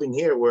 there's something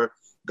here where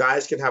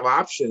guys can have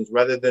options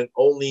rather than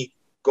only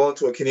going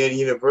to a Canadian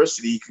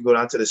university. You can go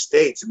down to the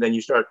States, and then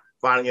you start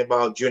finding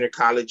about junior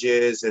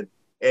colleges and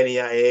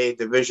NEIA,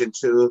 Division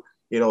II,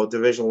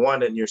 Division I,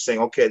 and you're saying,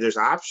 okay, there's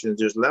options,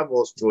 there's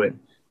levels to it.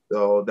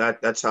 So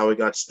that's how it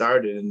got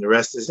started, and the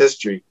rest is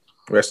history.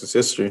 Rest is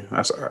history.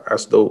 That's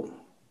dope.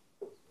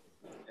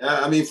 Yeah,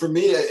 I mean, for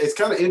me, it's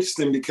kind of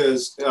interesting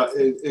because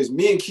it's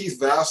me and Keith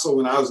Vassell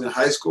when I was in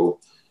high school.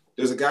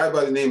 There's a guy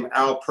by the name of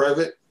Al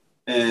Previtt,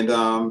 and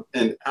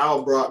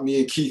Al brought me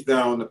and Keith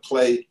down to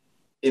play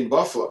in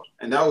Buffalo,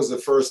 and that was the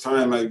first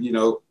time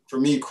for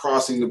me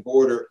crossing the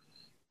border,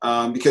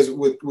 because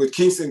with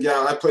Kingston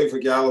I played for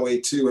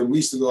Galloway too, and we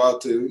used to go out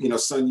to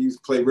Sun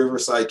Youth, play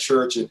Riverside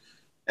Church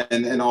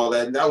and all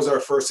that. And that was our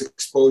first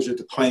exposure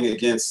to playing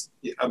against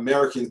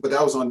Americans, but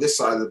that was on this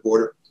side of the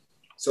border.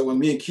 So when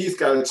me and Keith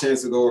got a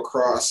chance to go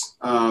across,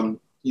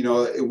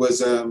 it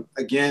was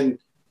again,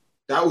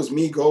 that was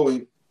me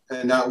going.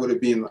 And that would have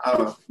been,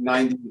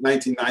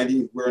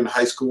 1990. We're in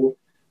high school.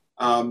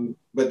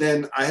 But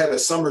then I had a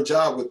summer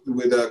job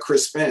with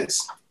Chris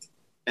Spence.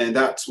 And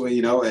that's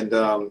when,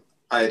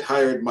 I had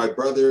hired my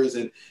brothers.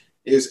 And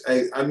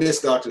I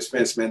miss Dr.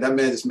 Spence, man. That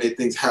man just made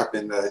things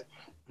happen.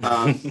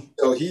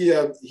 So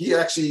he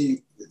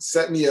actually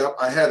set me up.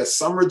 I had a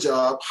summer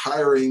job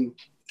hiring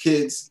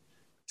kids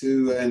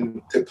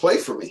to play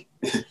for me.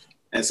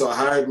 And so I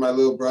hired my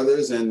little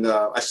brothers and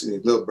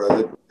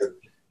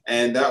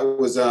and that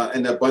was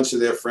and a bunch of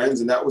their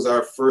friends, and that was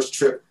our first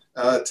trip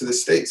to the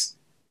States.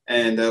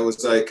 And it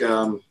was like,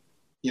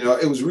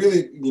 it was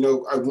really,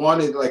 I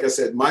wanted, like I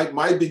said,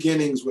 my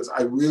beginnings was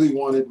I really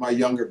wanted my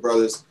younger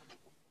brothers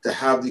to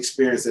have the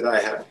experience that I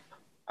had.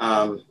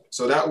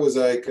 So that was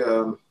like,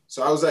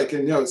 so I was like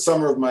in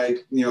summer of my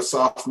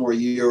sophomore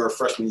year or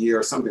freshman year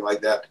or something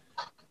like that,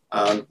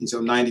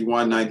 until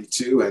 91,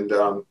 92, and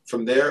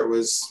from there it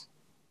was,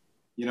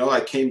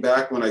 I came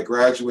back when I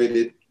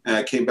graduated. And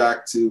I came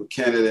back to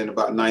Canada in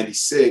about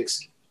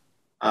 96.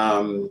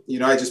 I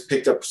just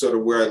picked up sort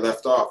of where I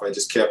left off. I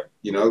just kept,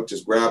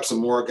 just grabbed some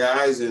more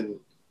guys. And,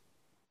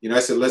 I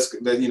said,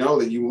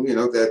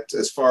 that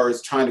as far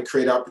as trying to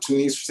create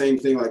opportunities, same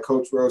thing like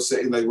Coach Rose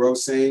saying,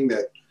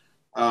 that,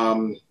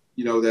 I'm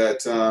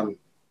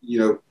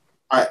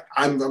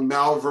a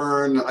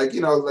Malvern,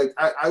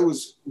 I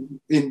was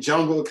in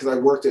jungle because I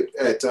worked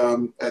at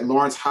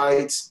Lawrence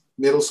Heights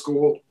Middle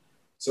School.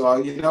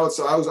 So,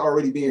 so I was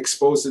already being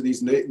exposed to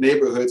these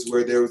neighborhoods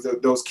where there was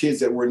those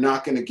kids that were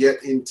not going to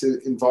get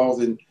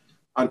involved in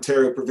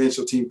Ontario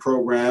provincial team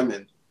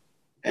program.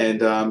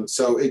 And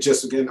so it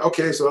just, again,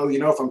 okay, so,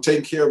 if I'm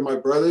taking care of my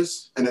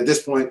brothers, and at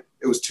this point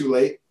it was too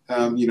late,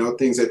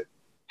 things that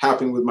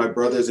happened with my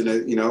brothers and,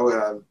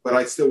 but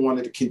I still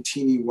wanted to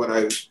continue what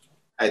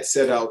I'd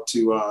set out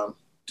to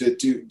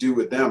do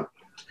with them.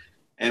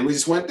 And we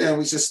just went there and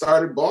we just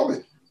started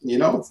balling,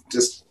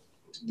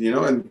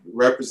 and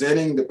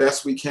representing the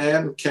best we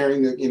can,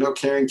 carrying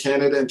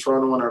Canada and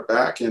Toronto on our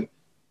back, and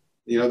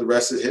the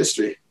rest is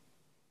history.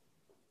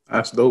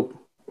 That's dope.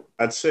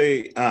 I'd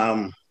say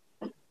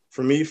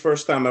for me,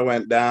 first time I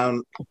went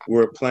down, we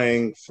were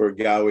playing for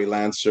Galway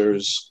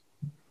Lancers,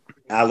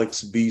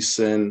 Alex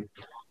Beeson,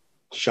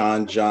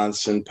 Sean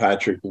Johnson,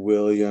 Patrick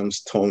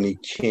Williams, Tony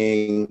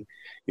King.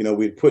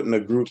 We'd put in a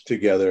group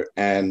together,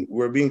 and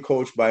we're being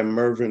coached by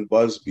Mervyn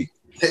Busby.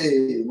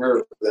 Hey,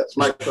 Merv, that's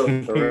my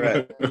coach.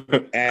 Correct.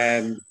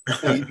 And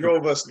he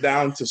drove us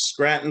down to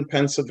Scranton,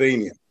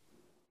 Pennsylvania.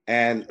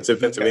 And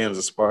Pennsylvania's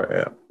a spot,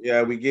 yeah.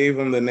 Yeah, we gave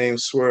him the name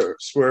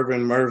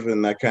Swervin'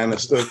 Mervyn. That kind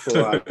of stood for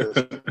a lot.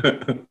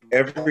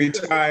 Every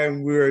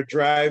time we were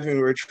driving,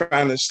 we were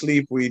trying to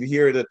sleep, we'd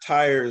hear the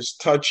tires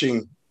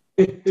touching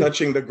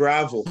the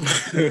gravel.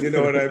 You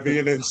know what I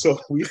mean? And so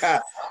we'd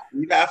have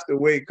to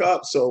wake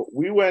up. So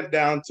we went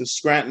down to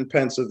Scranton,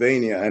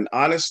 Pennsylvania. And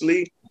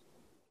honestly,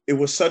 it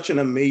was such an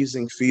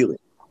amazing feeling,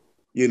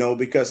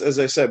 because as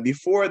I said,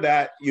 before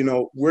that,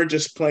 we're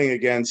just playing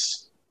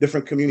against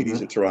different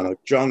communities in Toronto,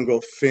 Jungle,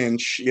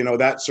 Finch,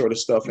 that sort of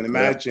stuff. And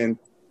imagine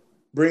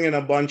bringing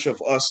a bunch of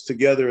us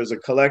together as a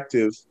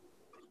collective,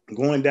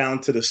 going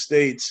down to the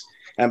States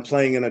and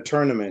playing in a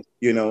tournament,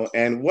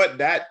 and what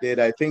that did,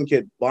 I think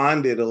it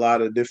bonded a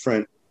lot of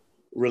different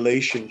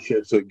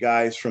relationships with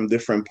guys from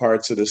different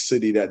parts of the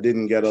city that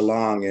didn't get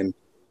along. And,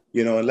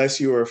 you know, unless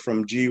you were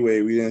from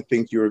G-Way, we didn't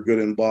think you were good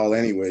in ball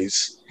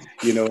anyways.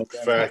 You know,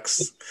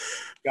 Facts.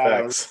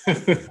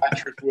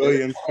 Patrick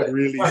Williams could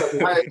really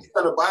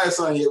kind of bias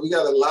on here. We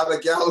got a lot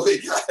of Galloway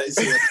guys.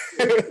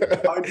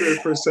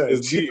 100%.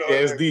 It's deep. Yeah,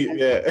 it's deep.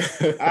 Yeah.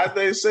 As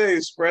they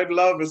say, spread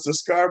love is the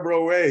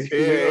Scarborough way.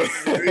 Yeah.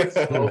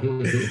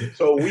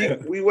 So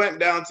we went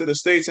down to the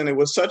States, and it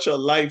was such a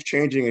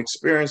life-changing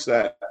experience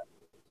that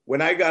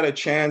when I got a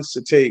chance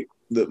to take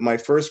my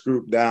first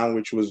group down,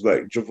 which was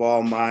like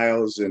Javal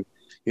Miles, and,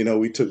 you know,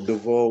 we took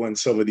DeVoe and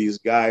some of these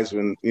guys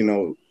when, you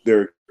know,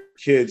 they're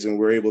kids and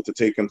we're able to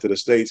take them to the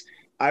States.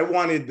 I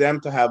wanted them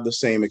to have the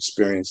same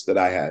experience that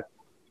I had,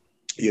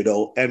 you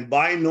know, and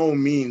by no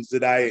means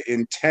did I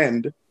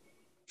intend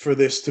for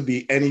this to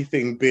be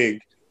anything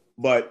big,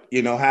 but,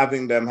 you know,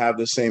 having them have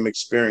the same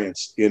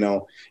experience, you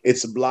know,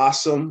 it's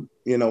blossomed.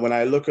 You know, when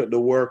I look at the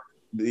work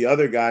the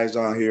other guys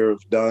on here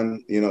have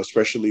done, you know,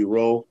 especially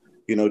Ro,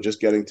 you know,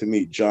 just getting to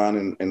meet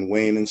John and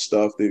Wayne and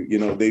stuff, you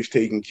know, they've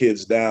taken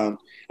kids down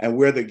and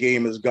where the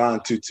game has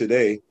gone to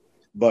today.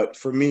 But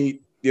for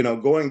me, you know,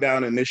 going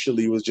down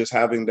initially was just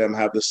having them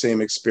have the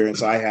same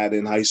experience I had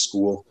in high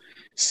school,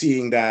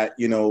 seeing that,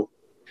 you know,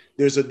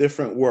 there's a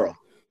different world.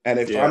 And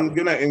if I'm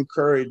going to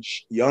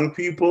encourage young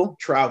people,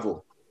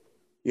 travel,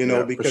 you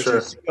know, because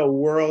you see a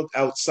world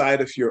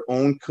outside of your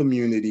own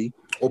community,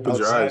 opens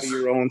your eyes, outside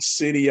of your own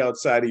city,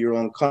 outside of your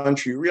own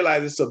country. You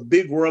realize it's a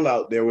big world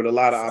out there with a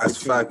lot of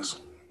opportunities. That's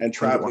facts. And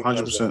traveling.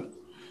 100%.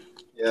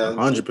 Yeah.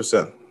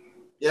 100%.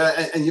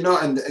 Yeah, and you know,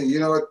 and you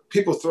know what,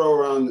 people throw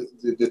around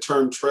the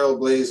term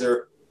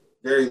trailblazer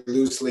very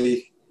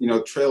loosely. You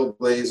know,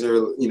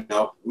 trailblazer, you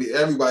know,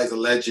 everybody's a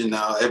legend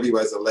now.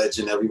 Everybody's a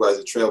legend. Everybody's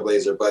a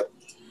trailblazer. But,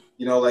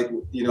 you know, like,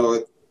 you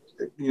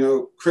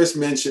know, Chris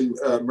mentioned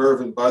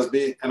Mervyn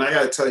Busby. And I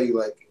got to tell you,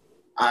 like,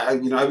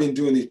 I've been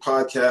doing these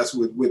podcasts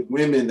with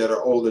women that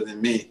are older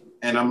than me.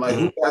 And I'm like,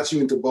 who got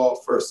you into ball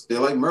first? They're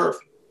like, Merv.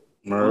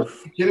 Are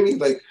you kidding me?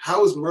 Like,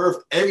 how is Merv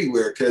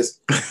everywhere? Because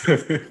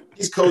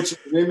he's coaching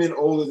women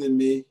older than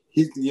me.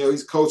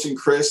 He's coaching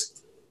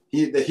Chris.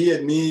 He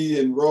had me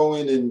and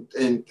Rowan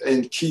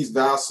and Keith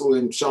Vassell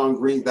and Sean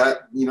Green,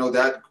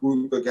 that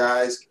group of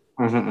guys.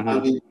 I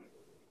mean,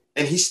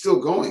 and he's still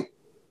going,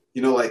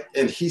 you know, like,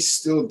 and he's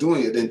still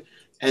doing it.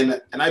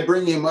 And I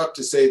bring him up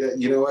to say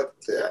that, you know what,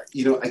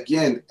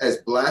 again, as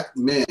Black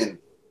men,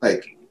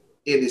 like,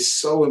 it is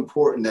so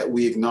important that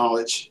we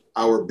acknowledge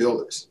our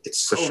builders. It's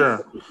so for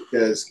sure,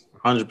 because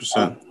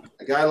 100%.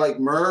 A guy like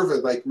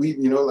Merv, like we,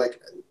 you know,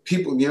 like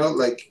people, you know,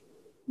 like,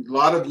 a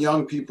lot of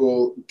young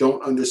people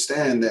don't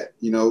understand that,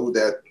 you know,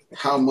 that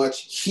how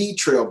much he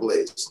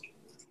trailblazed,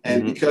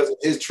 and because of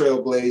his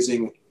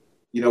trailblazing,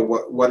 you know,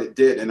 what it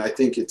did. And I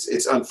think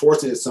it's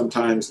unfortunate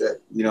sometimes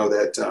that, you know,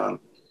 that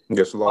it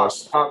gets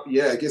lost.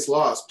 It gets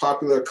lost.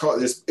 Popular,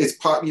 it's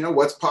pop. You know,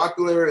 what's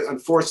popular,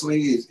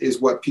 unfortunately, is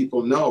what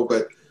people know.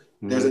 But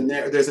there's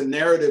a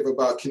narrative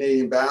about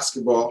Canadian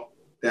basketball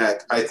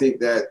that I think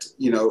that,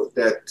 you know,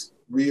 that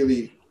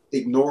really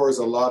ignores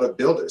a lot of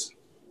builders.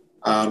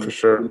 For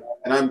sure.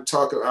 And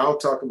I'll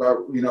talk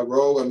about, you know,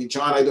 Ro. I mean,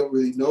 John, I don't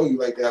really know you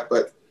like that,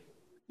 but,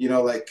 you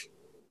know, like,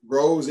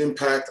 Ro's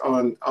impact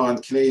on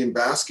Canadian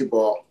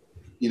basketball,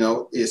 you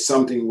know, is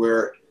something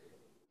where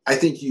I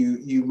think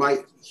you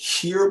might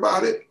hear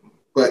about it,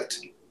 but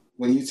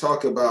when you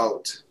talk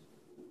about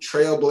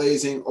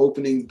trailblazing,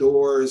 opening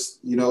doors,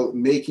 you know,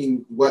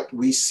 making what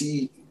we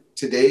see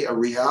today a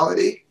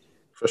reality.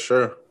 For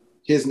sure.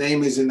 His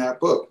name is in that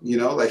book, you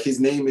know, like, his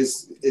name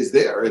is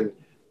there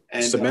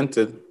and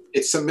cemented.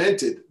 It's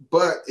cemented,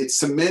 but it's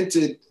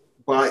cemented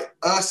by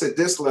us at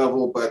this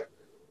level. But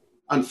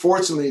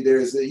unfortunately,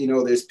 there's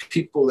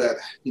people that,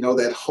 you know,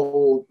 that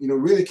hold, you know,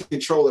 really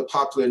control the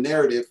popular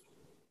narrative,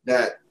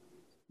 that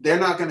they're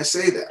not going to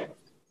say that,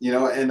 you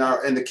know, and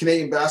the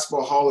Canadian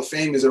Basketball Hall of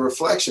Fame is a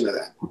reflection of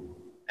that.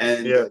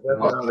 And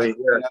definitely.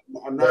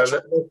 I'm not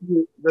sure.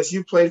 Unless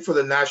you played for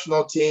the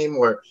national team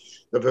or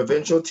the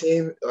provincial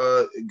team,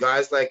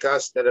 guys like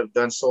us that have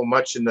done so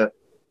much in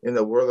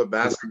the world of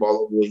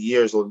basketball over the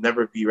years will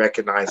never be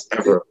recognized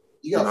ever.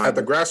 At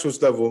the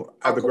grassroots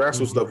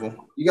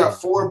level. You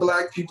got 4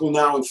 Black people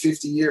now in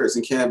 50 years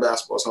in Canada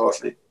Basketball's Hall of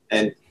Fame.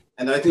 And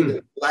I think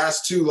the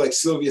last 2, like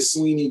Sylvia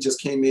Sweeney,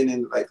 just came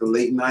in like the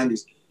late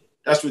 90s.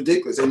 That's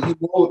ridiculous. And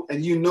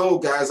you know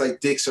guys like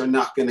Dix are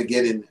not going to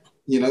get in there.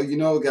 You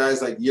know guys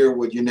like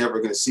Yearwood, you're never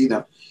going to see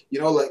them. You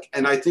know, like,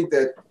 and I think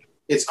that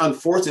it's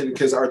unfortunate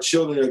because our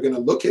children are going to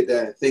look at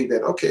that and think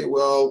that, okay,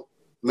 well,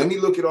 let me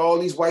look at all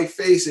these white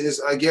faces.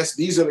 I guess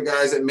these are the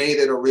guys that made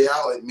it a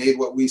reality, made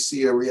what we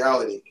see a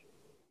reality,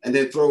 and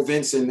then throw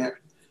Vince in there.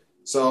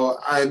 So,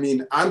 I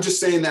mean, I'm just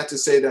saying that to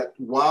say that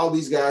while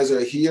these guys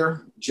are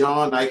here,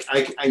 John,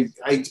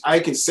 I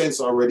can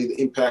sense already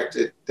the impact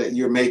that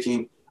you're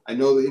making. I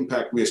know the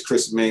impact we as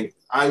Chris made.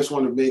 I just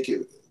want to make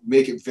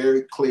it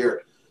very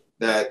clear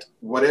that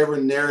whatever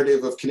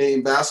narrative of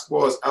Canadian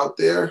basketball is out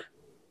there,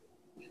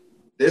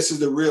 this is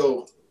the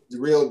real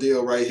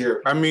deal right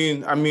here. I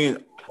mean,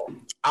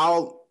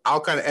 I'll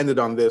kind of end it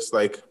on this.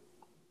 Like,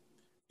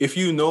 if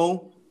you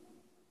know,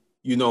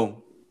 you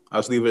know. I'll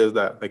just leave it as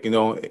that. Like, you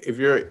know, if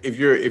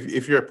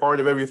you're a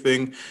part of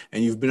everything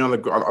and you've been on the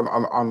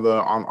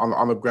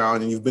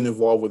ground and you've been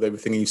involved with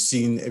everything and you've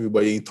seen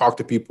everybody, you talk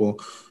to people,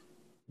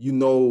 you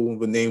know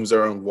the names that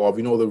are involved.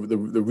 You know the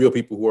real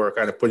people who are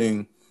kind of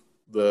putting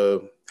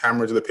the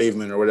hammer to the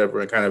pavement or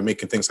whatever and kind of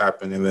making things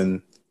happen. And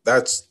then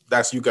that's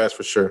you guys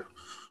for sure.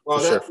 Well,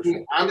 for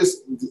sure.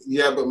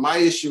 But my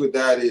issue with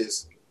that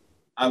is,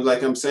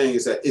 I'm saying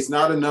is that it's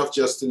not enough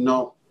just to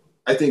know.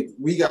 I think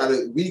we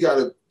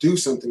gotta do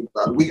something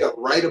about it. We gotta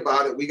write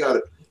about it. We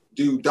gotta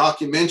do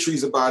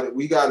documentaries about it.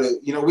 We gotta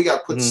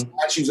put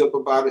statues up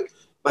about it.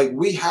 Like,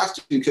 we have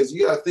to, because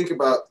you gotta think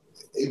about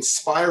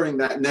inspiring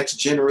that next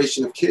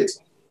generation of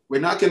kids.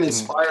 We're not going to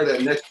inspire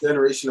that next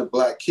generation of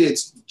Black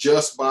kids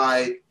just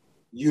by,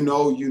 they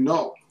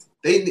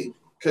need,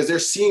 because they're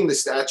seeing the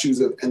statues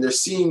and they're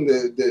seeing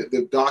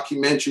the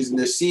documentaries and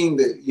they're seeing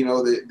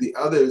the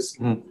others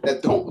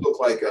that don't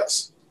look like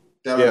us,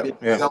 that are being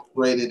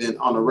celebrated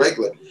on a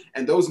regular.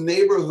 And those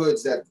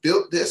neighborhoods that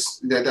built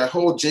that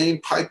whole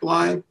Jane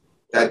pipeline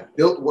that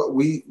built what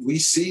we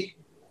see,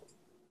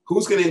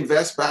 who's going to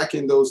invest back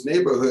in those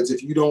neighborhoods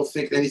if you don't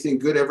think anything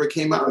good ever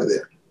came out of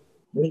there?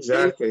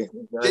 Exactly.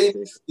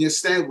 You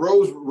stand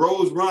Rose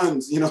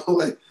runs,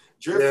 like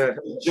Drift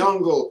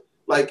Jungle.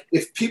 Like,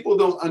 if people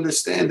don't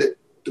understand it,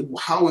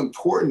 how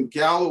important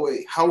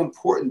Galloway, how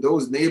important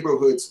those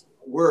neighborhoods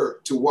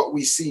were to what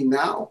we see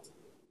now,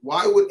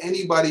 why would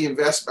anybody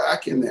invest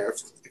back in there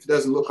if it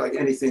doesn't look like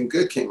anything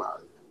good came out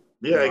of it?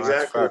 Yeah,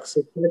 exactly.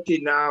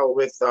 Especially now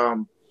with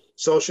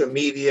social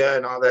media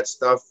and all that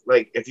stuff.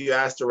 Like, if you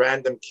asked a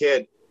random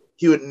kid,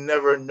 he would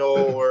never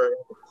know or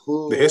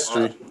who the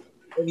history,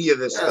 any of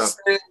this stuff.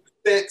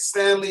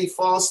 Stanley,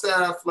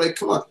 Falstaff, like,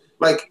 come on,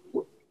 like,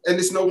 and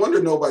it's no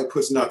wonder nobody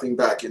puts nothing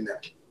back in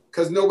there,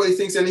 because nobody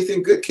thinks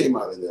anything good came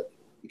out of there.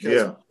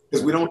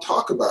 Because we don't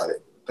talk about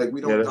it. Like,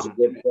 we don't. That's a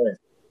good point.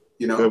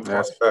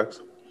 That's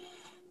facts.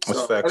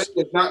 That's facts.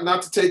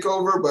 Not to take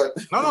over, but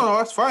no,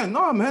 that's fine.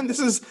 No, man, this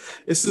is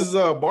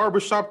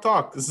barbershop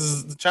talk. This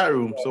is the chat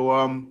room. So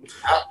I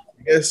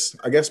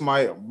guess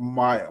my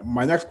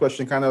next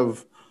question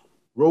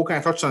Ro kind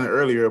of touched on it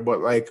earlier, but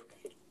like,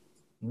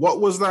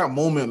 what was that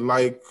moment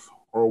like,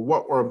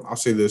 or I'll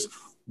say this: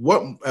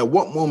 at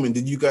what moment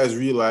did you guys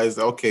realize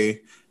that,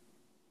 okay,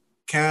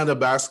 Canada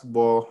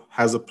basketball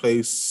has a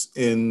place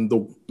in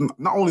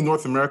not only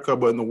North America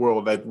but in the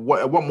world? Like, at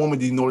what moment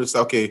did you notice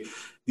that, okay,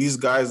 these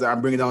guys that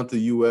I'm bringing down to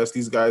the U.S.,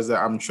 these guys that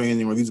I'm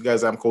training, or these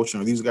guys that I'm coaching,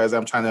 or these guys that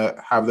I'm trying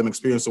to have them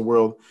experience the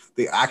world,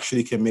 they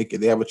actually can make it.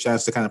 They have a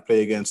chance to kind of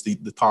play against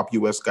the top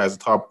U.S. guys,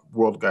 the top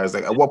world guys.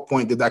 Like, at what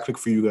point did that click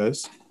for you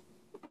guys?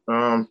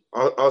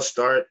 I'll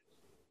start.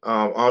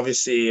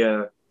 Obviously,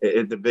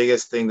 the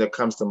biggest thing that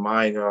comes to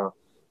mind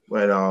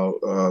when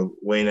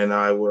Wayne and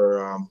I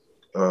were,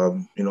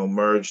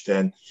 merged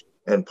and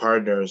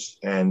partners,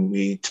 and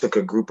we took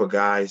a group of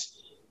guys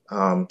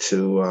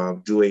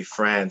to do a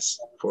France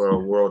for a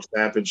world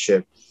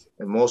championship.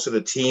 And most of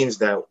the teams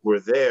that were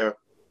there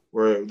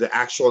were the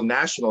actual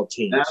national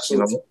teams,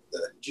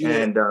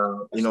 And,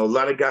 a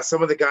lot of guys,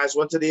 some of the guys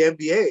went to the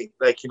NBA.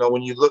 Like,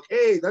 when you look,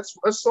 hey, that's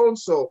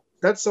so-and-so,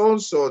 that's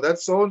so-and-so,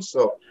 that's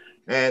so-and-so.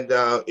 And,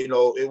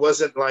 it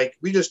wasn't like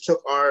we just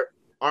took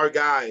our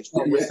guys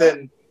from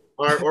within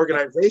our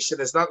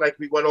organization. It's not like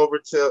we went over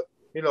to,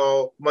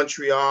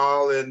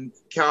 Montreal and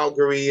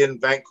Calgary and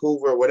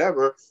Vancouver or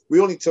whatever. We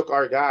only took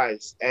our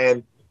guys.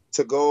 And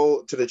to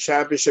go to the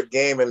championship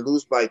game and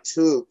lose by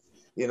 2,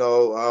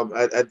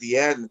 at the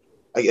end,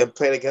 I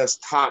played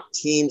against top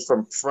teams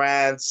from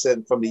France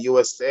and from the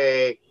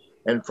USA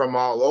and from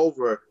all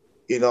over,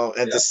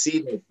 to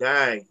see that,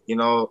 dang,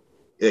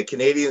 the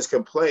Canadians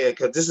can play it,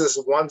 because this is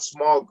one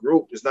small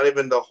group. It's not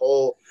even the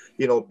whole,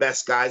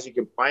 best guys you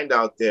can find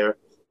out there.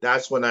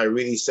 That's when I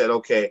really said,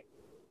 okay,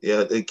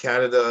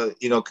 Canada,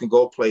 can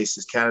go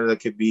places. Canada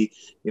could be,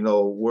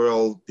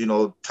 world,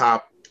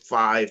 top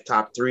 5,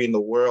 top 3 in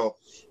the world,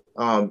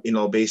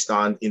 based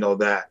on,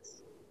 that.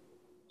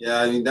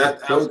 Yeah, I mean,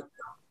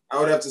 I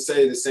would have to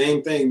say the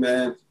same thing,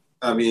 man.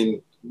 I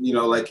mean,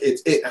 like,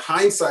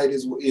 hindsight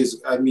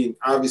is I mean,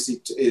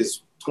 obviously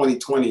is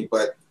 2020,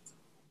 but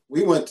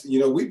we went,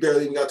 we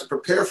barely even got to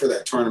prepare for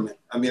that tournament.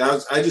 I mean,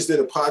 I just did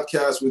a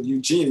podcast with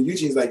Eugene, and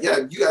Eugene's like,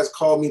 yeah, you guys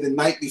called me the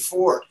night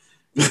before.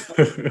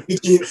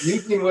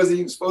 Eugene wasn't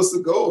even supposed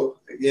to go,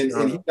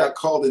 and he got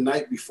called the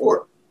night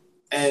before.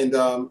 And,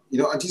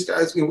 these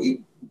guys,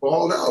 we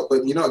balled out.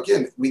 But,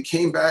 again, we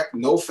came back,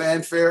 no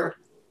fanfare.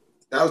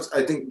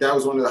 I think that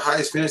was one of the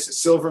highest finishes,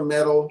 silver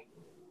medal.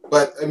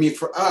 But, I mean,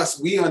 for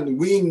us,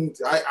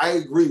 I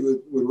agree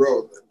with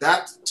Rode.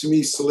 That, to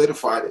me,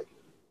 solidified it.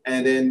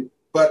 And then,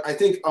 but I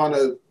think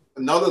on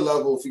another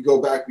level, if you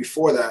go back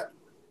before that,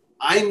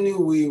 I knew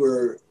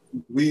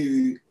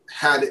we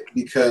had it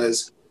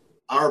because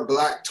our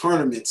Black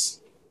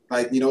tournaments,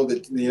 like, the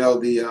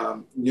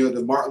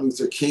Martin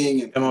Luther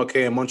King and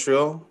MLK in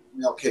Montreal.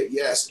 MLK,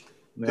 yes.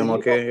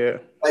 MLK, yeah.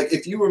 Like,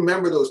 if you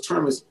remember those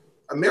tournaments,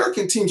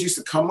 American teams used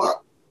to come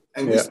up,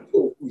 and we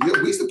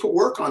used to put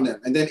work on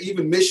them. And then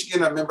even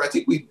Michigan, I remember, I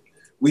think we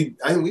I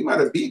think we might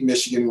have beat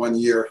Michigan one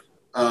year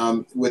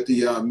with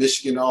the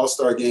Michigan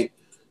All-Star game.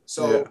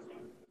 So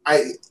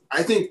I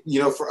think,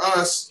 for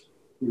us,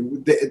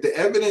 the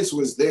evidence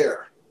was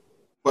there,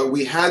 but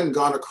we hadn't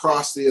gone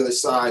across the other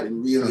side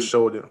and really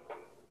showed it,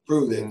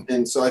 proved it.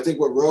 And so I think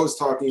what Ro's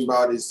talking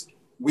about is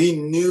we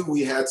knew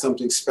we had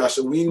something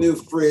special. We knew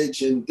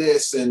Fridge and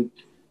this and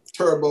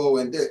Turbo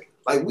and this.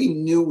 Like, we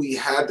knew we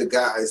had the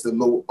guys, the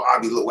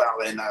Bobby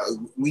Llewellyn.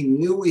 We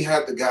knew we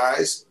had the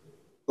guys,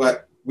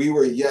 but we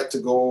were yet to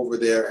go over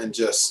there and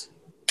just.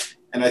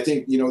 And I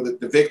think,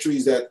 the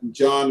victories that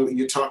John,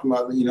 you're talking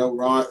about,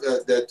 Ron,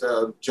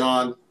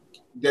 John,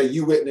 that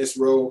you witnessed,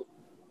 Ro,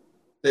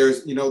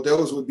 there's,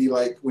 those would be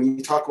like, when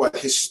you talk about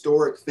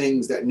historic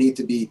things that need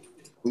to be,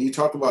 when you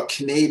talk about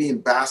Canadian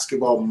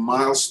basketball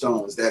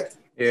milestones that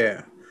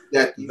you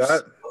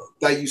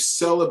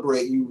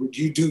celebrate,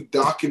 you do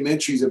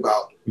documentaries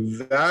about.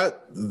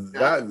 That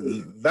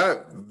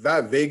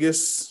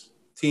Vegas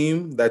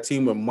team, that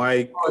team with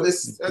Mike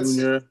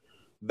Jr.,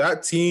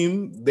 that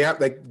team, they have,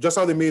 like, just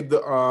how they made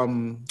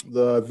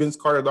the Vince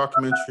Carter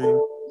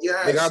documentary.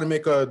 Yes. They got to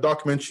make a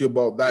documentary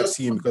about that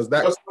team because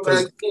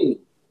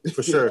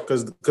for sure,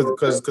 because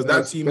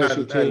that team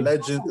had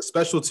legend,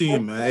 special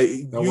team.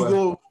 Man.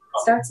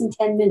 Starts in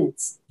 10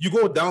 minutes. You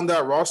go down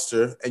that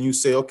roster and you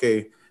say,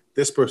 okay,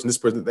 this person,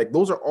 like,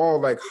 those are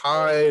all like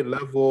high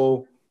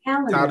level,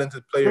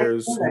 talented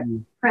players.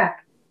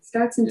 Prep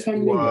starts in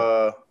 10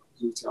 minutes.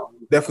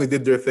 Definitely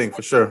did their thing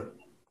for sure.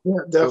 Yeah,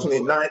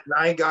 definitely.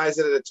 Nine guys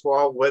out of the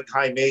 12 went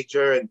high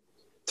major, and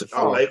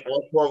like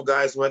all 12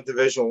 guys went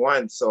Division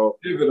I. So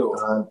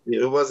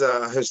it was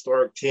a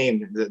historic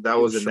team. That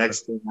was the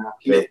next thing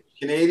after.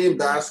 Canadian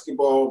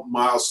basketball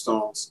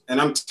milestones, and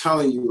I'm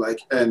telling you,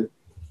 like, and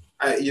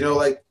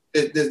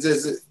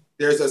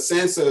there's a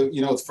sense of,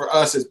 for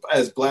us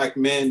as Black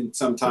men,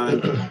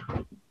 sometimes,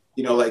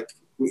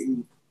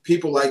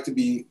 people like to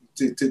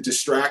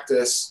distract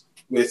us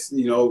with,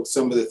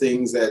 some of the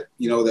things that,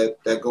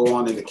 that go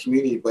on in the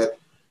community. But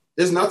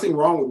there's nothing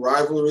wrong with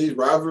rivalries.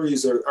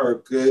 Rivalries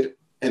are good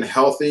and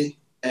healthy.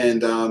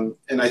 And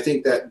I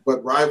think that,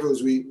 but rivalries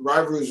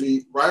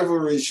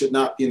should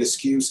not be an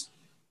excuse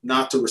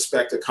not to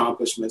respect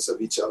accomplishments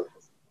of each other.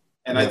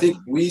 And I think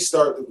we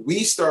start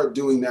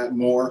doing that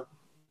more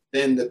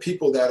than the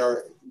people that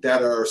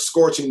are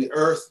scorching the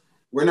earth.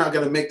 We're not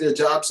going to make their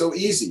job so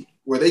easy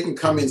where they can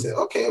come in and say,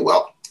 okay,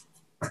 well,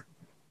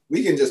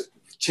 we can just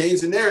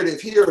change the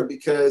narrative here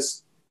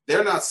because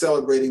they're not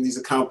celebrating these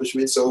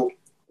accomplishments. So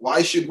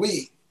why should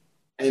we?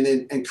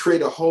 And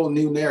create a whole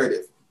new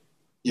narrative,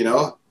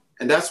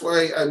 And that's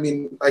why, I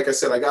mean, like I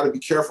said, I got to be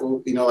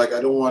careful, like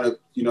I don't want to,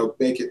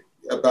 make it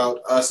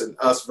about us and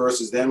us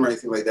versus them or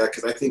anything like that.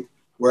 Because I think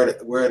we're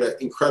at an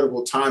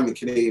incredible time in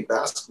Canadian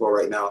basketball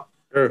right now.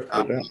 Sure.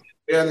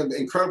 We're at an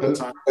incredible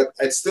time, but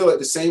at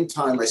the same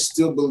time, I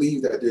still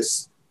believe that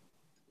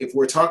if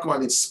we're talking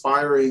about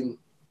inspiring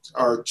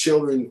our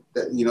children,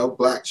 that,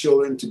 Black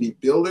children to be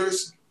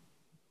builders,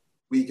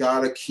 we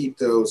got to keep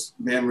those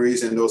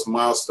memories and those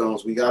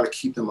milestones. We got to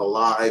keep them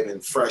alive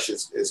and fresh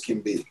as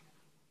can be.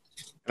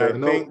 I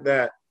think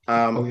that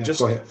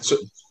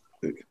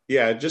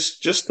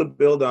just to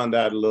build on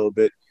that a little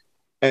bit,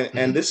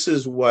 and this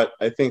is what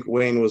I think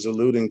Wayne was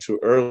alluding to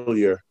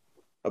earlier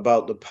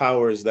about the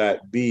powers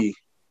that be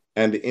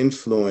and the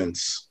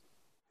influence,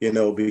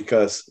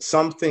 because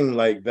something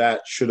like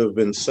that should have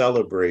been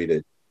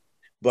celebrated,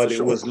 but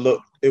it was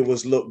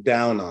looked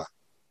down on.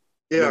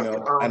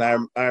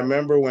 And I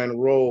remember when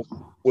Ro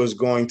was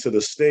going to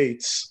the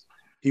States,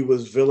 he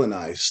was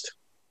villainized,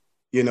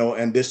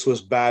 and this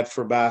was bad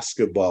for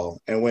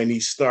basketball. And when he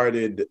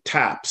started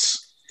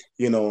TAPS,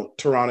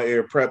 Toronto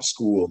Area Prep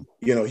School,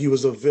 he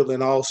was a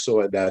villain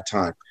also at that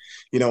time,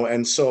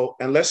 and so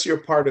unless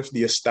you're part of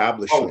the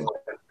establishment,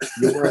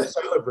 you weren't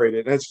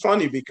celebrated. And it's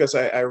funny because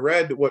I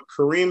read what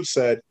Kareem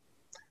said.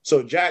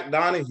 So Jack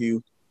Donahue,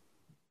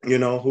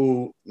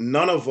 who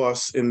none of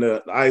us in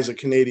the eyes of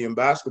Canadian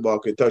basketball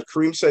could touch.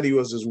 Kareem said he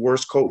was his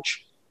worst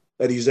coach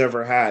that he's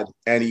ever had,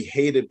 and he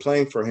hated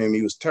playing for him.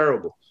 He was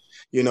terrible,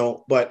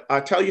 But I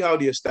tell you how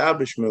the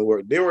establishment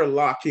worked. They were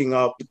locking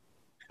up,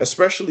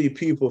 especially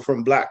people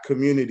from Black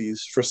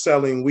communities, for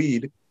selling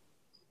weed,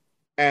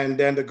 and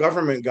then the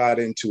government got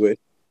into it,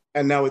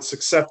 and now it's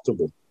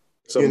acceptable.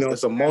 So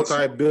it's a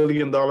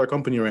multi-billion-dollar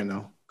company right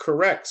now.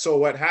 Correct. So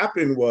what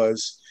happened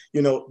was,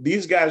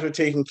 these guys are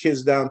taking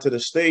kids down to the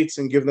States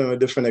and give them a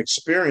different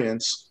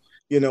experience.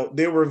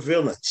 They were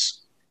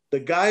villains. The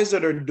guys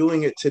that are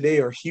doing it today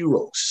are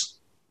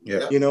heroes.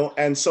 Yeah.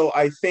 And so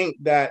I think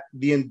that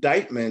the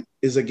indictment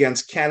is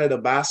against Canada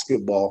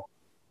basketball,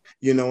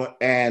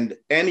 and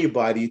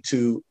anybody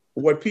to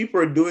what people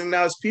are doing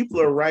now is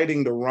people are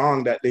righting the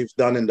wrong that they've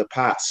done in the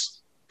past.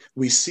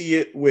 We see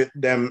it with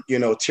them,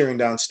 tearing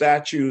down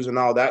statues and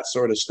all that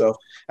sort of stuff.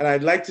 And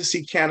I'd like to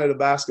see Canada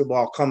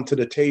basketball come to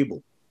the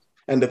table.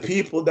 And the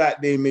people that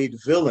they made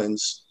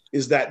villains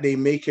is that they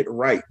make it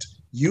right.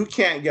 You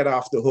can't get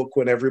off the hook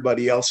when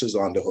everybody else is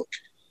on the hook.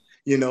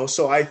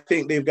 So I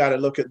think they've got to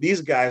look at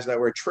these guys that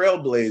were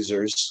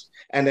trailblazers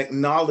and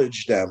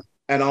acknowledge them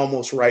and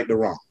almost right the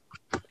wrong.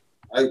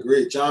 I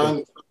agree.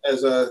 John,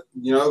 as a,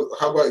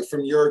 how about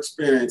from your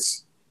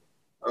experience?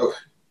 Oh.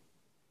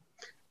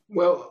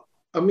 Well,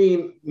 I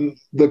mean,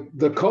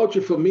 the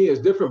culture for me is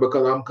different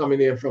because I'm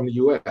coming in from the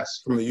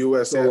U.S. From the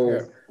U.S.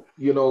 So,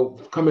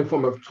 coming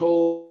from a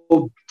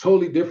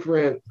totally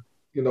different,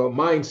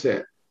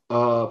 mindset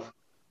of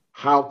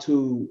how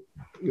to,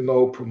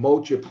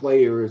 promote your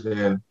players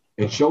and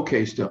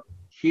showcase them.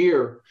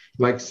 Here,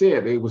 like I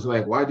said, it was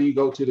like, why do you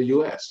go to the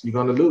U.S.? You're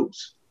going to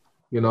lose.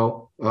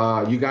 You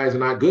guys are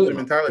not good.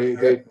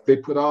 They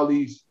put all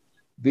these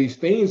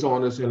things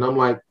on us, and I'm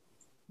like,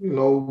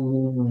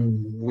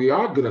 we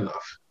are good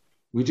enough.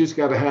 We just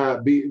got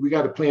to we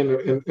got to play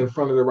in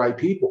front of the right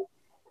people.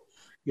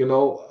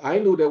 I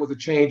knew there was a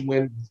change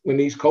when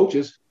these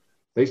coaches,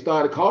 they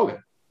started calling,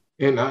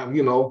 and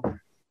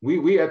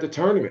we at the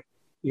tournament,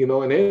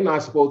 and they're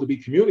not supposed to be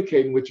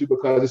communicating with you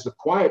because it's a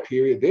quiet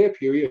period, their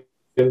period,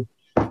 and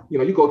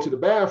you go to the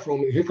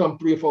bathroom and here come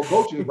 3 or 4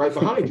 coaches right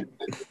behind you,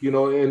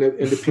 and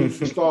the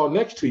people stall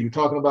next to you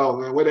talking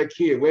about where that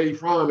kid, where he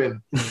from,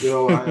 and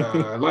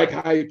I like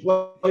how he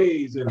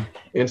plays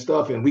and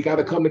stuff, and we got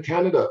to come to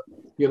Canada,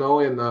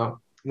 and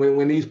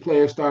when these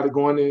players started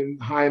going in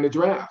high in the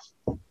draft,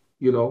 I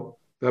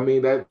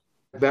mean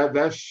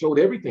that showed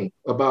everything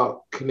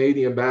about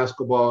Canadian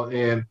basketball,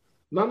 and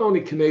not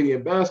only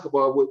Canadian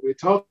basketball, we're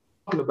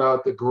talking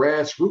about the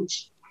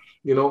grassroots,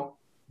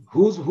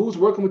 Who's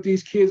working with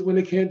these kids when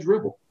they can't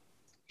dribble?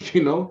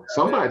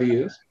 Somebody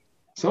is.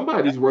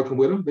 Somebody's working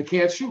with them. They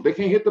can't shoot. They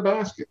can't hit the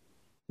basket.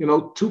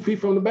 2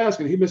 feet from the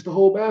basket, he missed the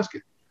whole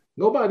basket.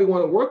 Nobody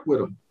want to work with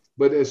them.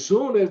 But as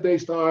soon as they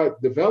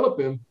start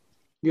developing,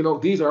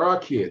 these are our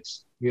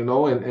kids,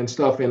 and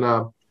stuff. And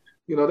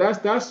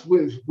that's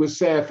what's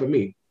sad for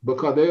me,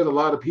 because there's a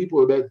lot of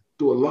people that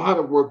do a lot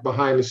of work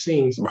behind the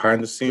scenes.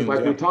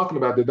 Like we're talking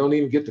about, that don't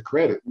even get the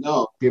credit.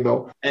 No.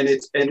 And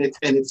it's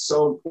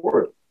so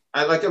important.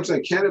 I'm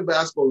saying, Canada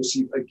basketball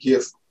received a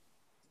gift,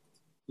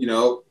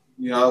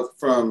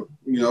 from,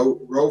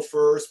 Roe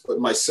First, but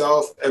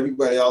myself,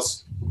 everybody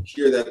else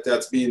here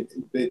that's being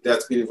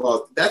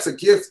involved. That's a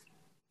gift.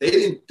 They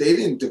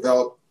didn't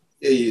develop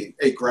a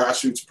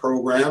grassroots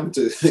program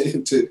to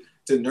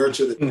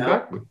nurture the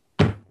talent.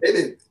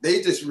 Exactly.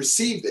 They just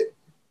received it,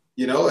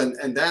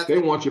 and that they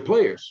want your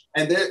players,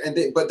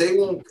 but they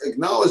won't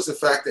acknowledge the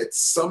fact that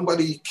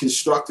somebody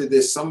constructed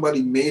this,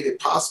 somebody made it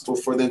possible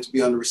for them to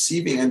be on the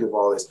receiving end of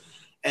all this,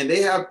 and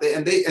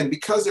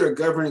because they're a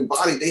governing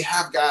body, they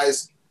have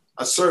guys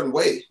a certain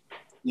way,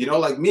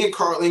 like me and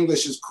Carl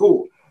English is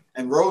cool,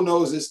 and Ro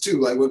knows this too.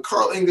 Like when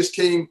Carl English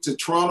came to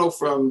Toronto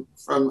from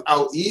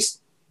out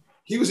east,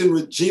 he was in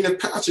Regina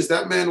Patches.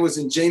 That man was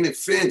in Jane and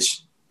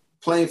Finch,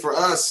 playing for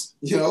us,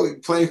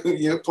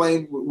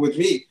 playing with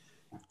me,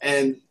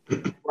 and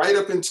right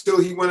up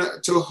until he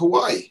went to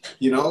Hawaii,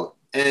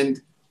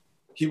 and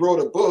he wrote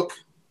a book,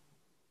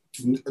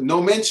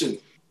 no mention.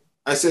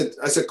 I said,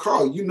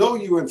 Carl, you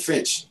were in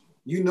Finch,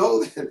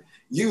 that,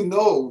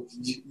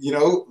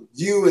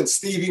 you and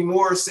Stevie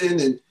Morrison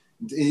and,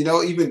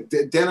 even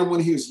Denham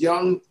when he was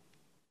young,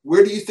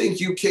 where do you think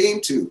you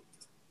came to?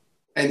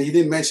 And he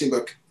didn't mention,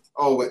 but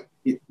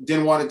he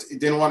didn't want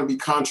to be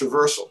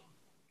controversial.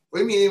 What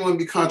do you mean he didn't want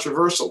to be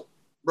controversial?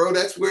 Bro,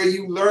 that's where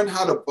you learn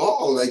how to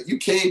ball. You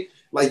came,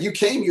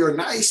 you're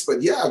nice,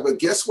 but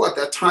guess what?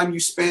 That time you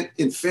spent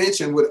in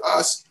Finch and with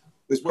us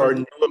is where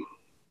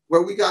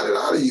we got it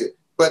out of you.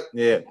 But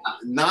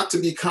not to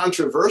be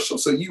controversial.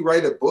 So you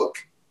write a book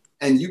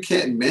and you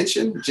can't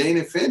mention Jane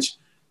and Finch.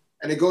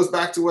 And it goes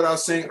back to what I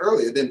was saying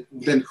earlier. Then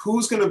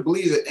who's going to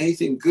believe that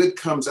anything good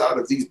comes out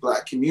of these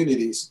Black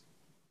communities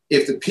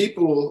if the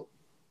people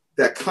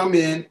that come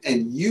in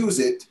and use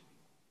it,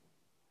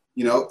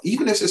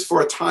 even if it's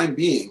for a time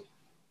being,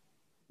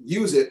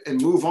 use it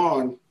and move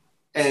on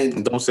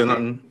and don't say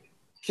nothing,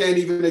 can't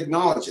even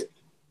acknowledge it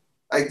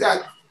like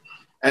that.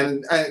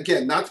 And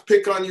again, not to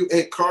pick on you.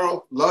 Hey,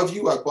 Carl, love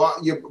you. I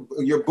bought your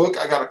book.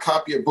 I got a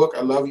copy of your book.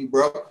 I love you,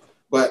 bro.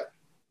 But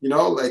you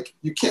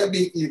can't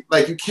be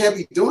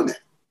doing it.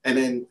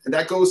 And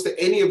that goes to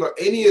any of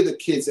the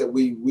kids that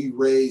we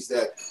raise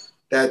that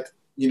are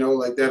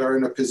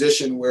in a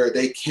position where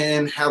they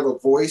can have a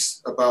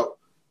voice about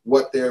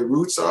what their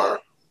roots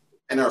are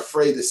and are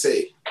afraid to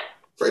say.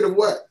 Afraid of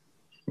what?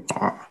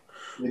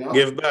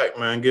 Give back,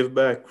 man. Give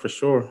back for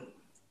sure.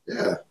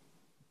 Yeah.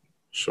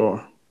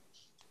 Sure.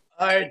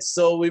 All right,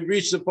 so we've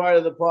reached the part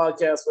of the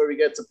podcast where we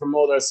get to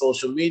promote our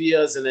social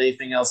medias and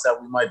anything else that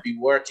we might be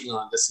working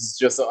on. This is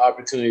just an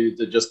opportunity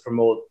to just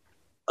promote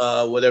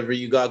whatever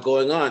you got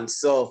going on.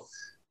 So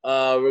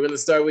we're going to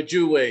start with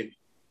you, Wayne.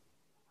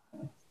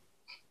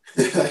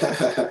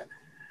 Right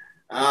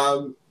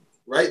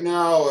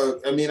now,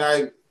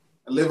 I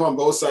live on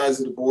both sides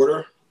of the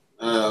border.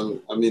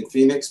 I'm in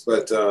Phoenix,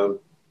 but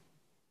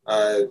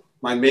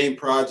my main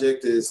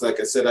project is, like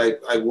I said,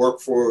 I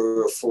work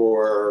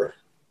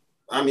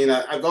I've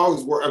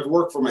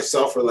worked for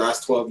myself for the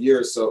last 12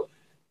 years. So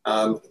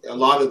a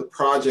lot of the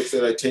projects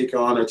that I take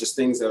on are just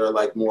things that are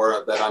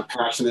more that I'm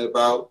passionate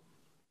about.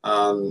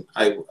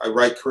 I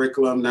write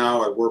curriculum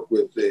now. I work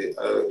with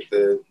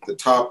the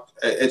top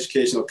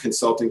educational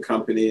consulting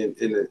company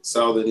in the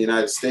southern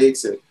United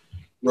States, and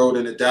wrote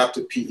an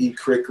adaptive PE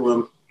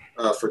curriculum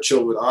for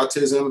children with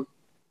autism.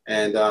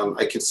 And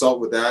I consult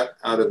with that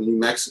out of New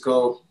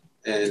Mexico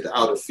and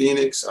out of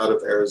Phoenix, out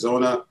of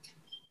Arizona.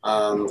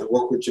 I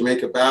work with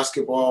Jamaica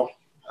basketball.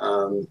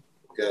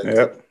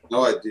 Yep.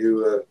 No, I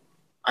do.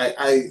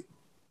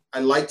 I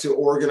like to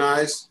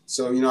organize.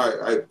 So,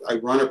 I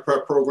run a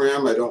prep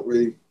program. I don't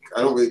really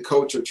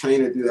coach or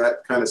train or do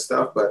that kind of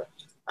stuff, but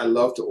I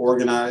love to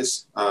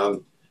organize.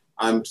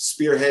 I'm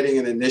spearheading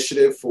an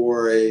initiative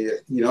for a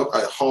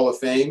Hall of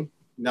Fame,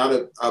 not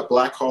a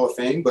Black Hall of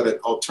Fame, but an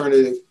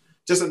alternative,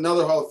 just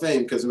another Hall of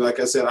Fame. Because like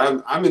I said,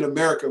 I'm in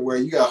America where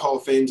you got Hall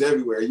of Fames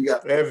everywhere. You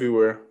got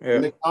everywhere. Yeah.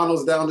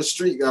 McDonald's down the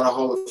street got a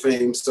Hall of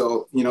Fame.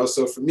 So,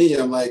 so for me,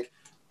 I'm like,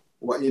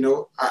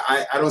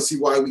 I don't see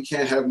why we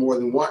can't have more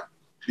than one,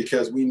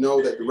 because we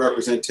know that the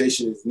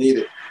representation is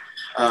needed.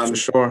 For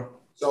sure.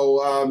 So,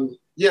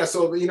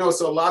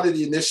 so a lot of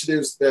the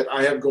initiatives that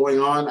I have going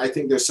on, I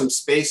think there's some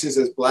spaces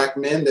as Black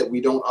men that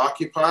we don't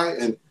occupy.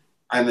 And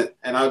I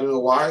don't know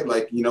why,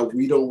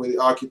 we don't really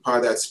occupy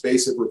that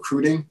space of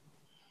recruiting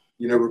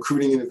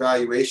and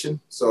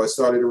evaluation. So I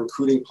started a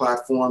recruiting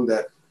platform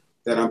that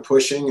I'm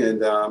pushing,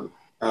 and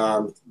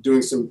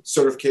doing some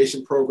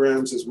certification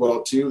programs as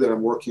well too, that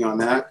I'm working on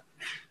that.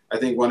 I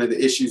think one of the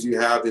issues you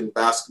have in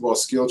basketball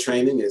skill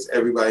training is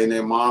everybody and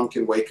their mom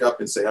can wake up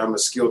and say, I'm a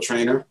skill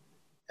trainer.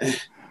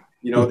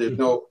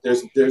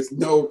 There's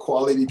no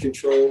quality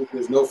control.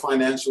 There's no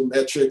financial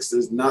metrics.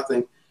 There's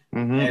nothing.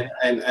 Mm-hmm.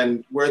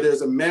 And where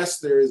there's a mess,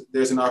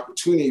 there's an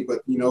opportunity, but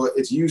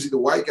it's usually the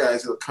white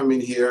guys that come in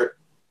here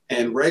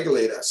and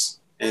regulate us.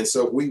 And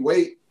so if we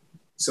wait,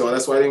 so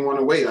that's why I didn't want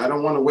to wait. I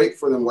don't want to wait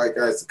for them white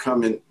guys to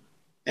come in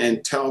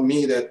and tell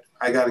me that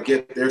I got to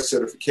get their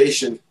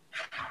certification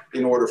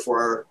in order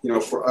for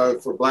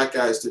Black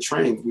guys to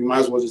train. We might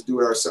as well just do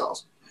it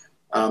ourselves,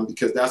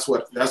 because that's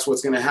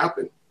what's going to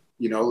happen.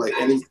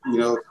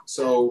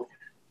 So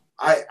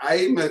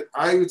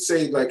I would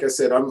say, like I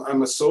said,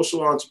 I'm a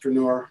social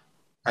entrepreneur.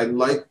 I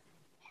like,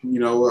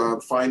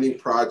 finding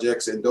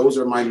projects, and those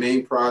are my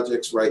main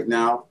projects right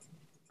now.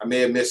 I may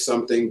have missed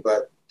something,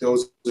 but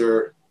those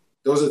are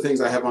things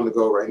I have on the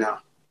go right now.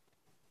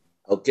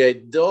 Okay,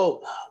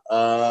 dope.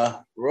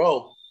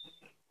 Ro,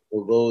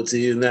 we'll go to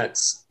you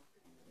next.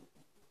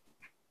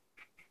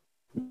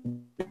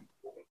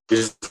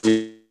 Next,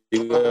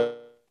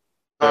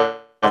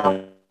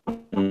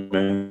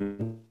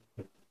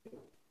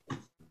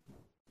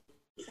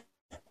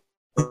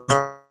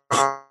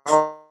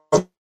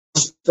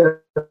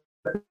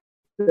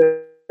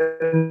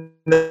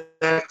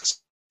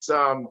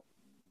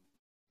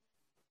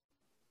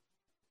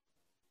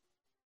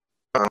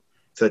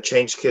 to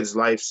change kids'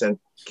 lives and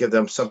give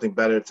them something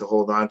better to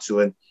hold on to,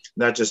 and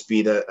not just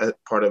be a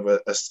part of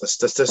a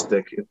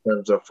statistic in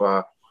terms of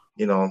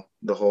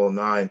the whole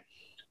nine.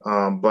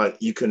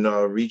 But you can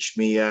reach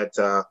me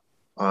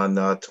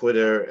on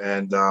Twitter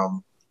and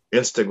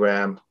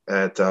Instagram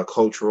at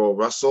Coach Ro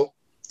Russell,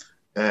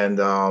 and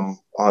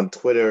on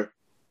Twitter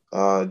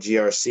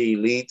GRC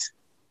Elite,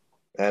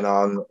 and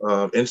on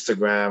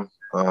Instagram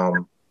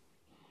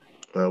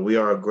we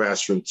are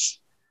Grassroots.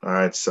 All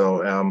right,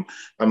 so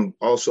I'm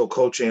also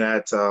coaching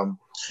at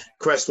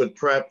Crestwood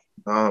Prep,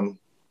 prep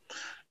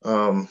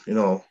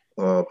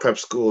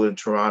school in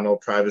Toronto,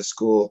 private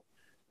school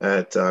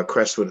at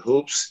Crestwood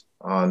Hoops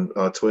on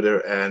Twitter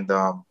and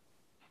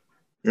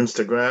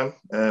Instagram,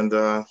 and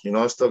I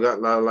still got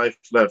a lot of life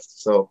left.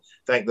 So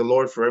thank the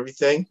Lord for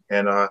everything,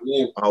 and I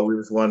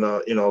always want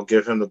to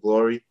give Him the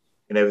glory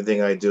in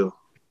everything I do.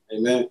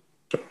 Amen.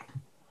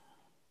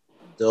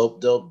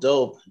 Dope.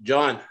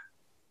 John.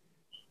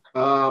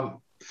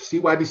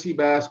 CYDC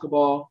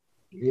basketball.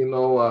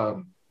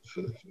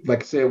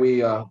 Like I said,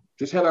 we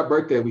just had our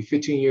birthday. We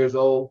 15 years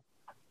old.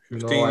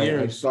 15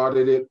 years. I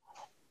started it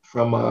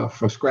from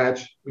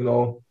scratch.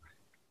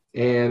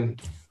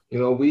 And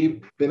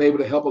we've been able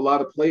to help a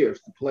lot of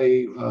players to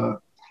play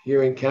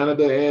here in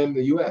Canada and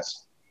the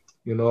U.S.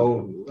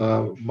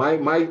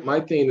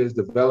 My thing is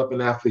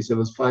developing athletes. It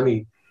was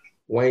funny.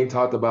 Wayne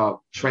talked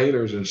about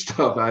trainers and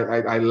stuff.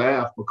 I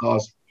laugh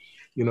because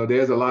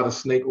there's a lot of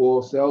snake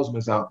oil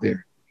salesmen out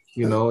there,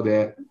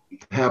 that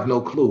have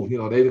no clue.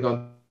 They're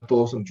gonna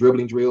throw some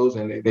dribbling drills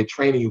and they're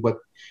training you, but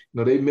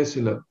they're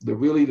missing the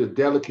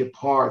delicate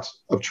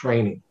parts of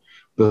training,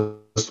 the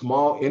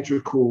small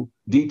integral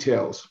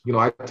details.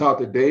 I talk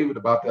to David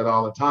about that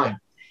all the time,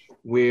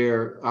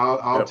 where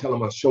I'll tell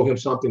him, I'll show him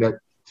something that,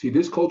 see,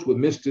 this coach would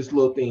miss this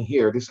little thing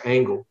here, this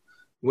angle.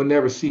 We'll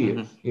never see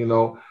it,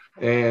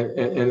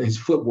 and his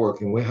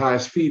footwork and how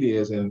his feet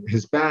is and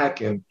his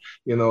back and,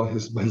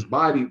 his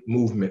body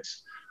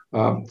movements.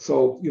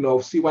 So,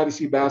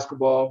 CYDC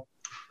basketball,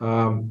 we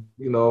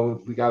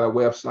got our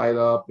website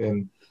up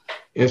and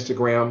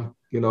Instagram,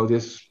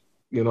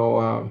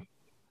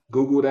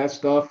 Google that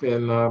stuff.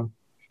 And,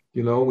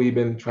 we've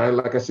been trying,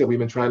 like I said,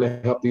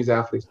 to help these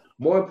athletes.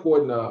 More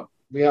important,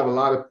 we have a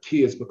lot of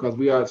kids because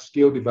we are a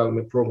skill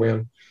development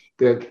program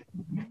that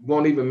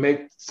won't even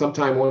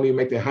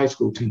make their high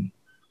school team,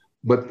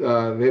 but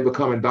they're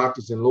becoming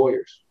doctors and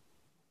lawyers.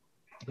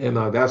 And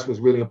that's what's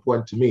really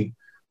important to me,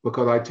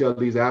 because I tell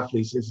these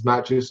athletes, it's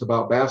not just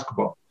about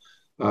basketball.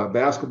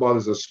 Basketball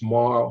is a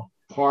small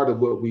part of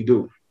what we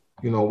do.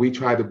 We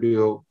try to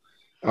build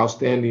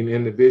outstanding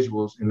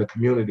individuals in the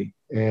community.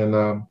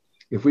 And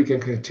if we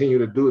can continue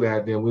to do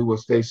that, then we will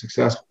stay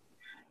successful.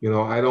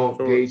 I don't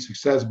gauge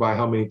success by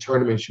how many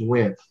tournaments you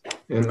win.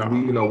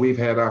 And we've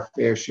had our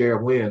fair share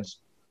of wins,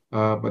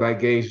 but I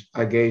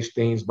gauge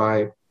things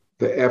by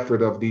the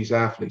effort of these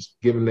athletes,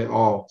 giving it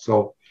all.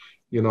 So,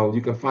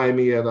 you can find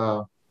me at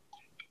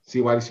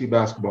CYDC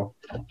Basketball.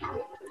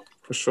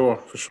 For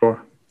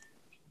sure.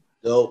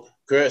 Dope.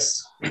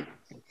 Chris?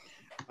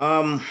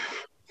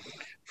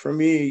 For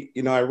me,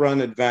 I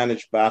run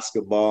Advantage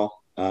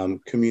Basketball,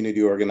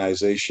 community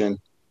organization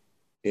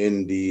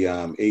in the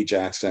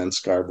Ajax and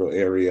Scarborough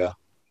area.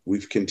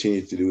 We've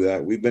continued to do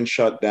that. We've been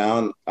shut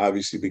down,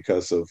 obviously,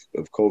 because of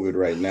COVID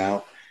right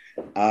now.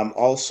 I'm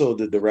also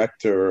the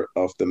director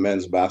of the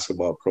men's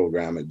basketball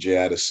program at J.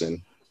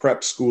 Addison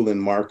Prep School in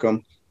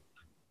Markham.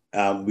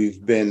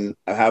 I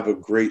have a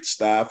great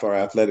staff. Our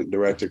athletic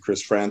director,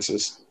 Chris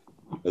Francis,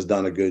 has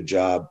done a good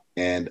job.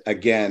 And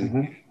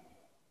again,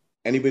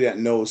 anybody that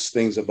knows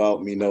things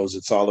about me knows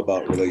it's all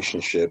about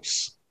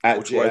relationships.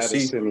 At J.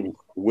 Addison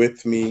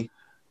with me,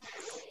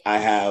 I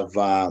have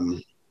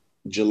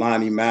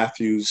Jelani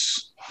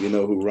Matthews,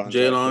 who runs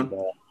Jalon.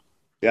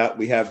 Yeah,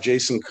 we have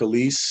Jason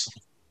Calise,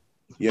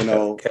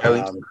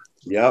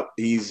 yep,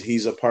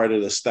 he's a part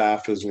of the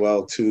staff as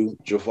well too.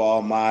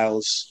 Javal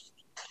Miles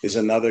is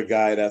another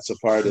guy that's a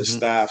part of the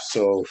staff.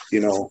 So,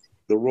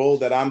 the role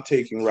that I'm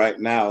taking right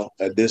now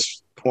at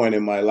this point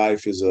in my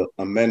life is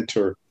a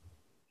mentor,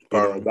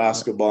 a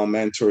basketball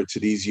mentor to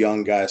these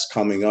young guys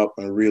coming up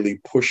and really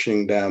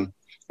pushing them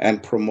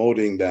and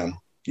promoting them,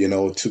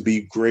 to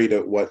be great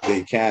at what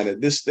they can.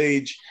 At this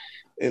stage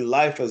in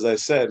life, as I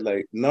said,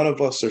 like, none of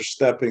us are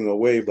stepping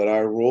away, but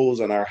our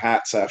roles and our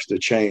hats have to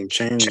change.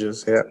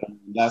 Changes, yeah. And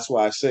that's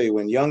why I say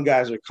when young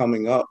guys are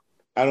coming up,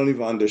 I don't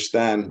even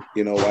understand,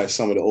 why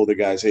some of the older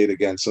guys hate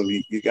against them.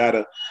 You got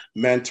to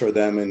mentor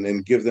them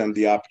and give them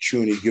the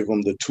opportunity, give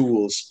them the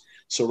tools.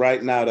 So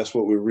right now, that's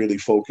what we're really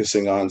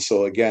focusing on.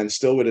 So again,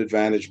 still with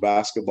Advantage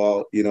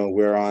Basketball,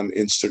 we're on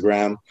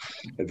Instagram,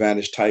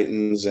 Advantage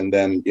Titans, and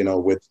then,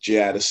 with J.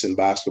 Addison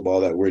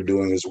Basketball that we're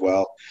doing as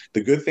well.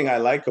 The good thing I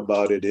like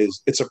about it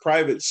is it's a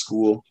private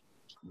school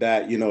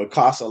that, it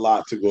costs a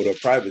lot to go to a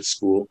private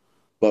school,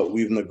 but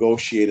we've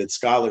negotiated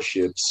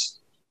scholarships,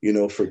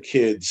 for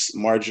kids,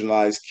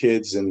 marginalized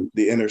kids in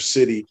the inner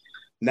city.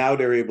 Now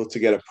they're able to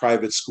get a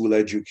private school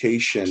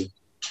education,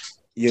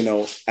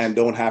 and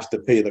don't have to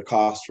pay the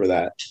cost for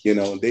that.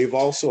 They've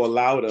also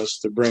allowed us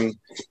to bring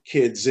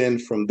kids in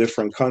from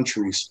different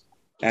countries.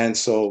 And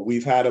so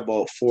we've had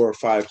about 4 or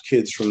 5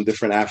 kids from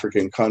different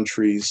African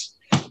countries,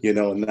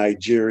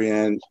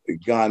 Nigerian,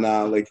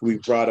 Ghana, like we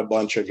brought a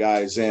bunch of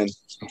guys in.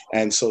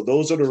 And so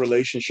those are the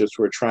relationships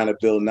we're trying to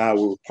build now.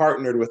 We're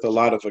partnered with a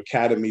lot of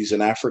academies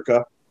in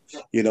Africa,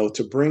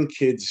 to bring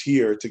kids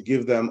here, to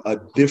give them a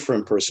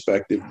different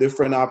perspective,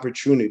 different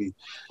opportunity.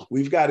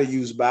 We've got to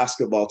use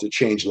basketball to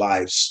change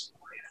lives.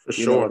 For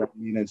sure. You know what I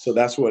mean? And so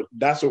that's what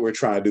we're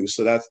trying to do.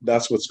 So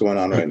that's what's going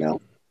on right now.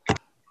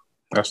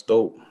 That's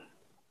dope.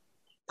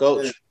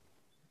 Coach.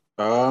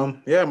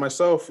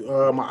 Myself,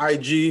 my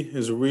IG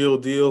is Real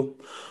Deal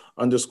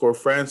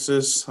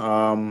 _Francis.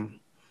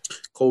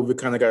 COVID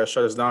kind of got to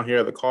shut us down here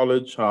at the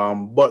college.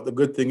 But the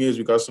good thing is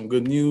we got some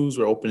good news.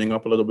 We're opening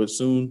up a little bit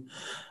soon.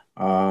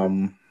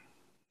 Trying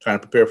to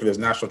prepare for this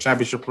national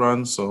championship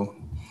run. So,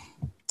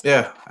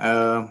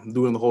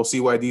 doing the whole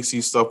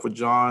CYDC stuff with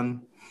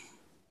John.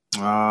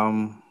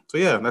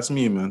 That's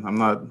me, man. I'm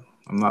not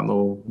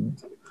no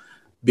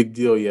big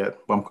deal yet,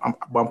 but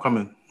I'm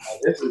coming.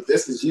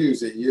 This is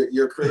huge.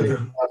 You're creating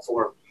a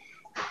platform.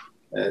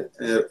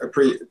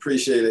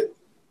 Appreciate it.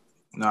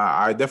 Nah,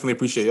 I definitely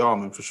appreciate y'all,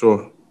 man, for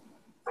sure.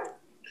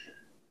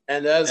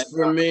 And as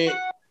for me,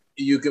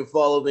 you can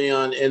follow me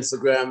on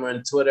Instagram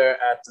and Twitter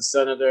at The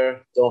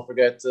Senator. Don't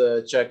forget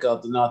to check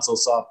out the Not So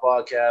Soft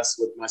podcast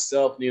with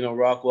myself, Nino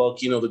Rockwell.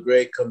 Kino the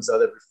Great comes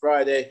out every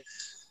Friday.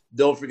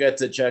 Don't forget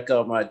to check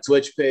out my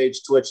Twitch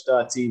page,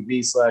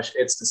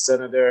 twitch.tv/It's The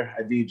Senator.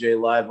 I DJ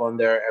live on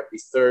there every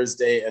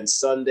Thursday and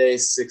Sunday,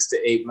 6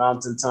 to 8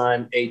 Mountain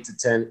Time, 8 to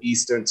 10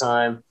 Eastern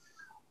Time.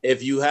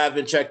 If you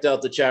haven't checked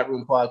out the Chat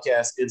Room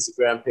Podcast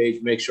Instagram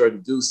page, make sure to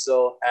do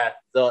so at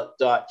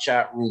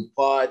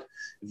 @the.chatroompod.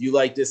 If you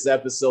like this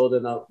episode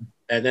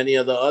and any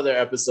of the other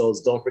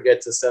episodes, don't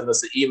forget to send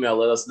us an email.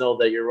 Let us know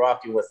that you're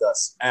rocking with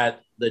us at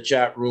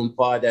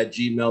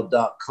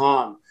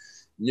thechatroompod@gmail.com.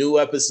 New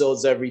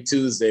episodes every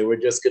Tuesday. We're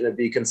just going to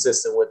be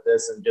consistent with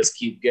this and just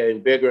keep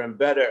getting bigger and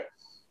better.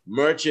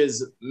 Merch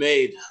is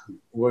made.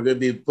 We're going to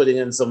be putting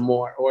in some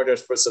more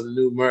orders for some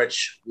new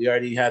merch. We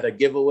already had a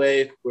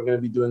giveaway. We're going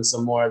to be doing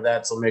some more of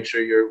that. So make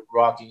sure you're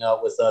rocking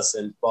out with us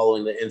and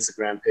following the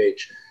Instagram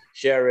page.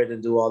 Share it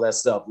and do all that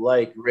stuff.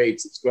 Like, rate,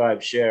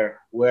 subscribe,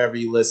 share, wherever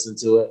you listen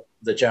to it.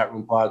 the Chat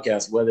Room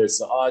podcast, whether it's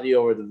the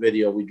audio or the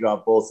video. We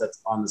drop both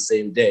on the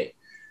same day.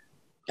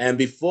 And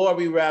before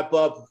we wrap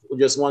up, we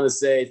just want to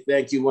say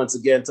thank you once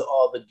again to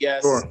all the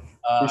guests. Sure.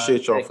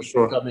 Appreciate y'all for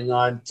sure. Coming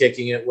on,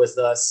 kicking it with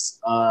us.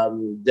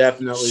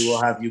 Definitely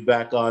we'll have you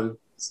back on.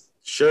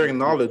 Sharing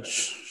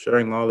knowledge,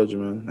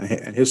 man,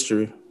 and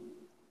history.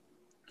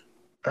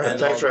 And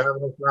thanks for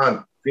having us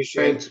on.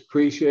 Appreciate it.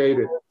 Appreciate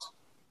it.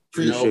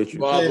 Appreciate you.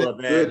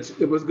 Problem, man.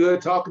 It was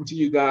good talking to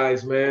you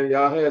guys, man.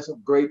 Y'all had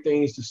some great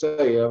things to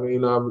say. I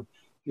mean,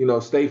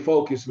 stay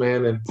focused,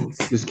 man, and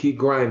just keep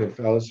grinding,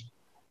 fellas.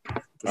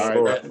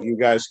 All right, you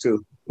guys too.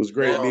 It was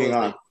great being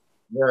on.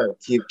 Yeah,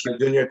 keep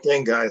doing your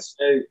thing, guys.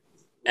 Hey.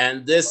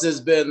 And this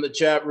has been the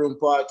Chat Room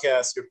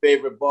Podcast, your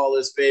favorite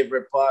baller's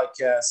favorite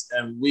podcast,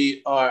 and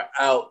we are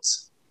out.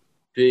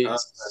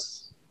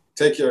 Peace.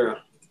 Take care.